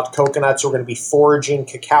food and wild coconuts. We're going to be foraging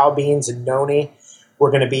cacao beans and noni.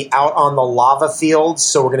 We're going to be out on the lava fields.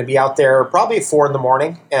 So we're going to be out there probably at 4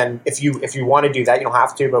 a.m. And if you want to do that, you don't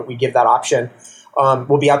have to, but we give that option.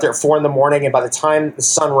 We'll be out there at 4 a.m, and by the time the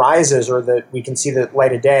sun rises or we can see the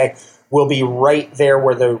light of day, we'll be right there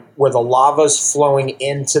where the lava's flowing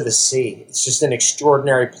into the sea. It's just an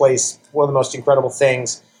extraordinary place, one of the most incredible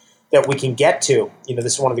things that we can get to.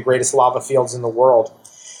 This is one of the greatest lava fields in the world.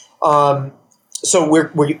 So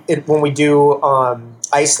when we do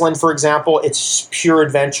Iceland, for example, it's pure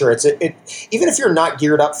adventure. Even if you're not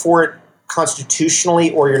geared up for it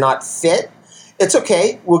constitutionally or you're not fit, it's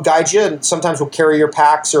okay. We'll guide you, and sometimes we'll carry your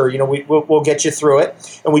packs, or we'll get you through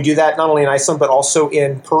it. And we do that not only in Iceland but also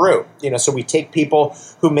in Peru. So we take people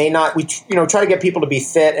who may not. We try to get people to be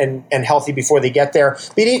fit and healthy before they get there.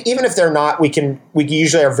 But even if they're not, we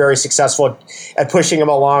usually are very successful at pushing them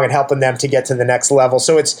along and helping them to get to the next level.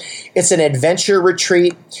 So it's an adventure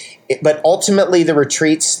retreat, but ultimately the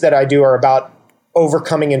retreats that I do are about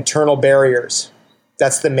overcoming internal barriers.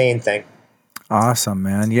 That's the main thing. Awesome,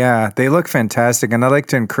 man. Yeah, they look fantastic. And I'd like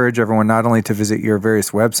to encourage everyone not only to visit your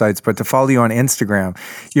various websites, but to follow you on Instagram.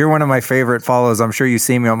 You're one of my favorite follows. I'm sure you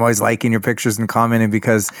see me. I'm always liking your pictures and commenting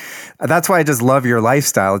because that's why I just love your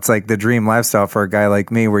lifestyle. It's like the dream lifestyle for a guy like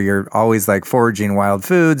me, where you're always like foraging wild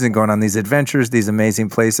foods and going on these adventures, these amazing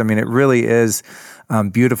places. I mean, it really is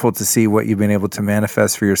beautiful to see what you've been able to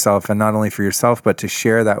manifest for yourself, and not only for yourself, but to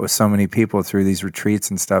share that with so many people through these retreats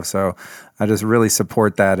and stuff. So I just really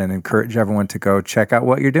support that and encourage everyone to go check out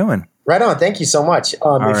what you're doing. Right on. Thank you so much.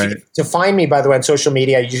 To find me, by the way, on social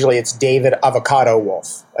media, usually it's David Avocado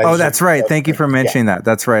Wolfe. Oh, that's right. Thank you for mentioning that.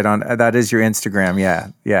 That's right. That is your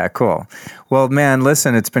Instagram. Yeah. Cool. Well, man,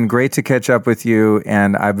 listen, it's been great to catch up with you,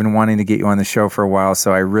 and I've been wanting to get you on the show for a while,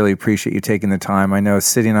 so I really appreciate you taking the time. I know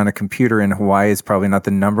sitting on a computer in Hawaii is probably not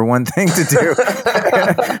the number one thing to do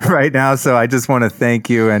right now, so I just want to thank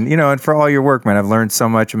you and for all your work, man. I've learned so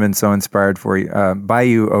much. I've been so inspired by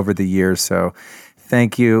you over the years, so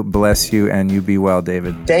thank you, bless you, and you be well,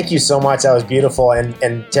 David. Thank you so much. That was beautiful. And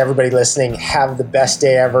to everybody listening, have the best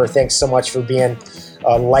day ever. Thanks so much for being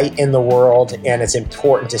a light in the world. And it's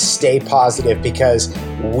important to stay positive because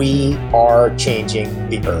we are changing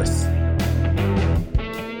the earth.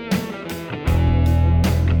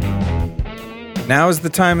 Now is the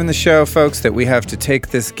time in the show, folks, that we have to take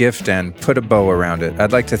this gift and put a bow around it.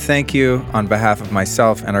 I'd like to thank you on behalf of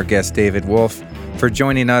myself and our guest, David Wolfe, for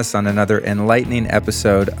joining us on another enlightening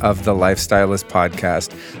episode of the Lifestylist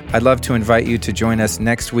Podcast. I'd love to invite you to join us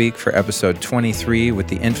next week for episode 23 with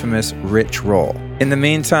the infamous Rich Roll. In the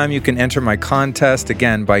meantime, you can enter my contest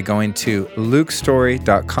again by going to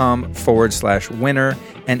lukestory.com/winner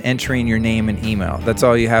and entering your name and email. That's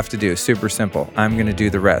all you have to do. Super simple. I'm going to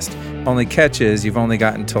do the rest. Only catch is you've only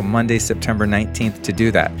got until Monday, September 19th to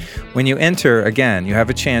do that. When you enter, again, you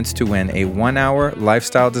have a chance to win a 1-hour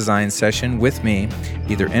lifestyle design session with me,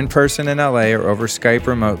 either in person in LA or over Skype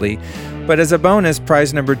remotely. But as a bonus,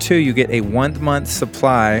 prize number 2, you get a 1-month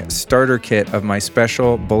supply starter kit of my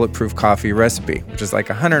special bulletproof coffee recipe, which is like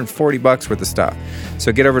 $140 worth of stuff.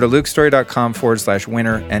 So get over to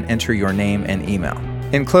lukestory.com/winner and enter your name and email.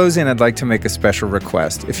 In closing, I'd like to make a special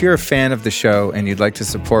request. If you're a fan of the show and you'd like to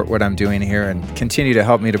support what I'm doing here and continue to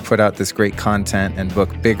help me to put out this great content and book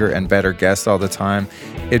bigger and better guests all the time,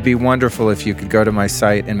 it'd be wonderful if you could go to my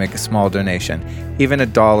site and make a small donation. Even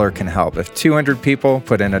 $1 can help. If 200 people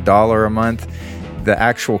put in $1 a month, the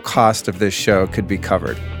actual cost of this show could be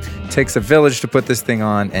covered. It takes a village to put this thing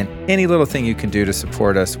on, and any little thing you can do to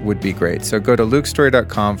support us would be great. So go to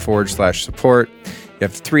lukestory.com/support. You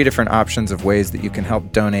have 3 different options of ways that you can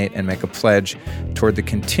help donate and make a pledge toward the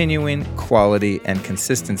continuing quality and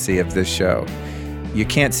consistency of this show. You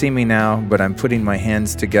can't see me now, but I'm putting my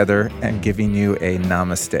hands together and giving you a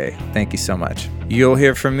namaste. Thank you so much. You'll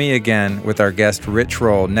hear from me again with our guest Rich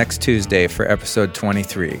Roll next Tuesday for episode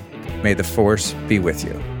 23. May the force be with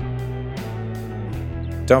you.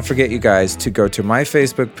 Don't forget, you guys, to go to my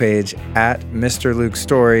Facebook page at Mr. Luke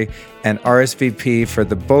Story and RSVP for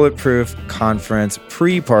the Bulletproof Conference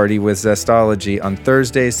pre-party with Zestology on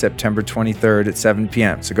Thursday, September 23rd at 7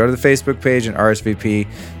 p.m. So go to the Facebook page and RSVP.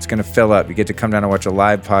 It's going to fill up. You get to come down and watch a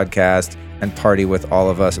live podcast and party with all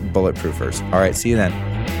of us bulletproofers. All right, see you then.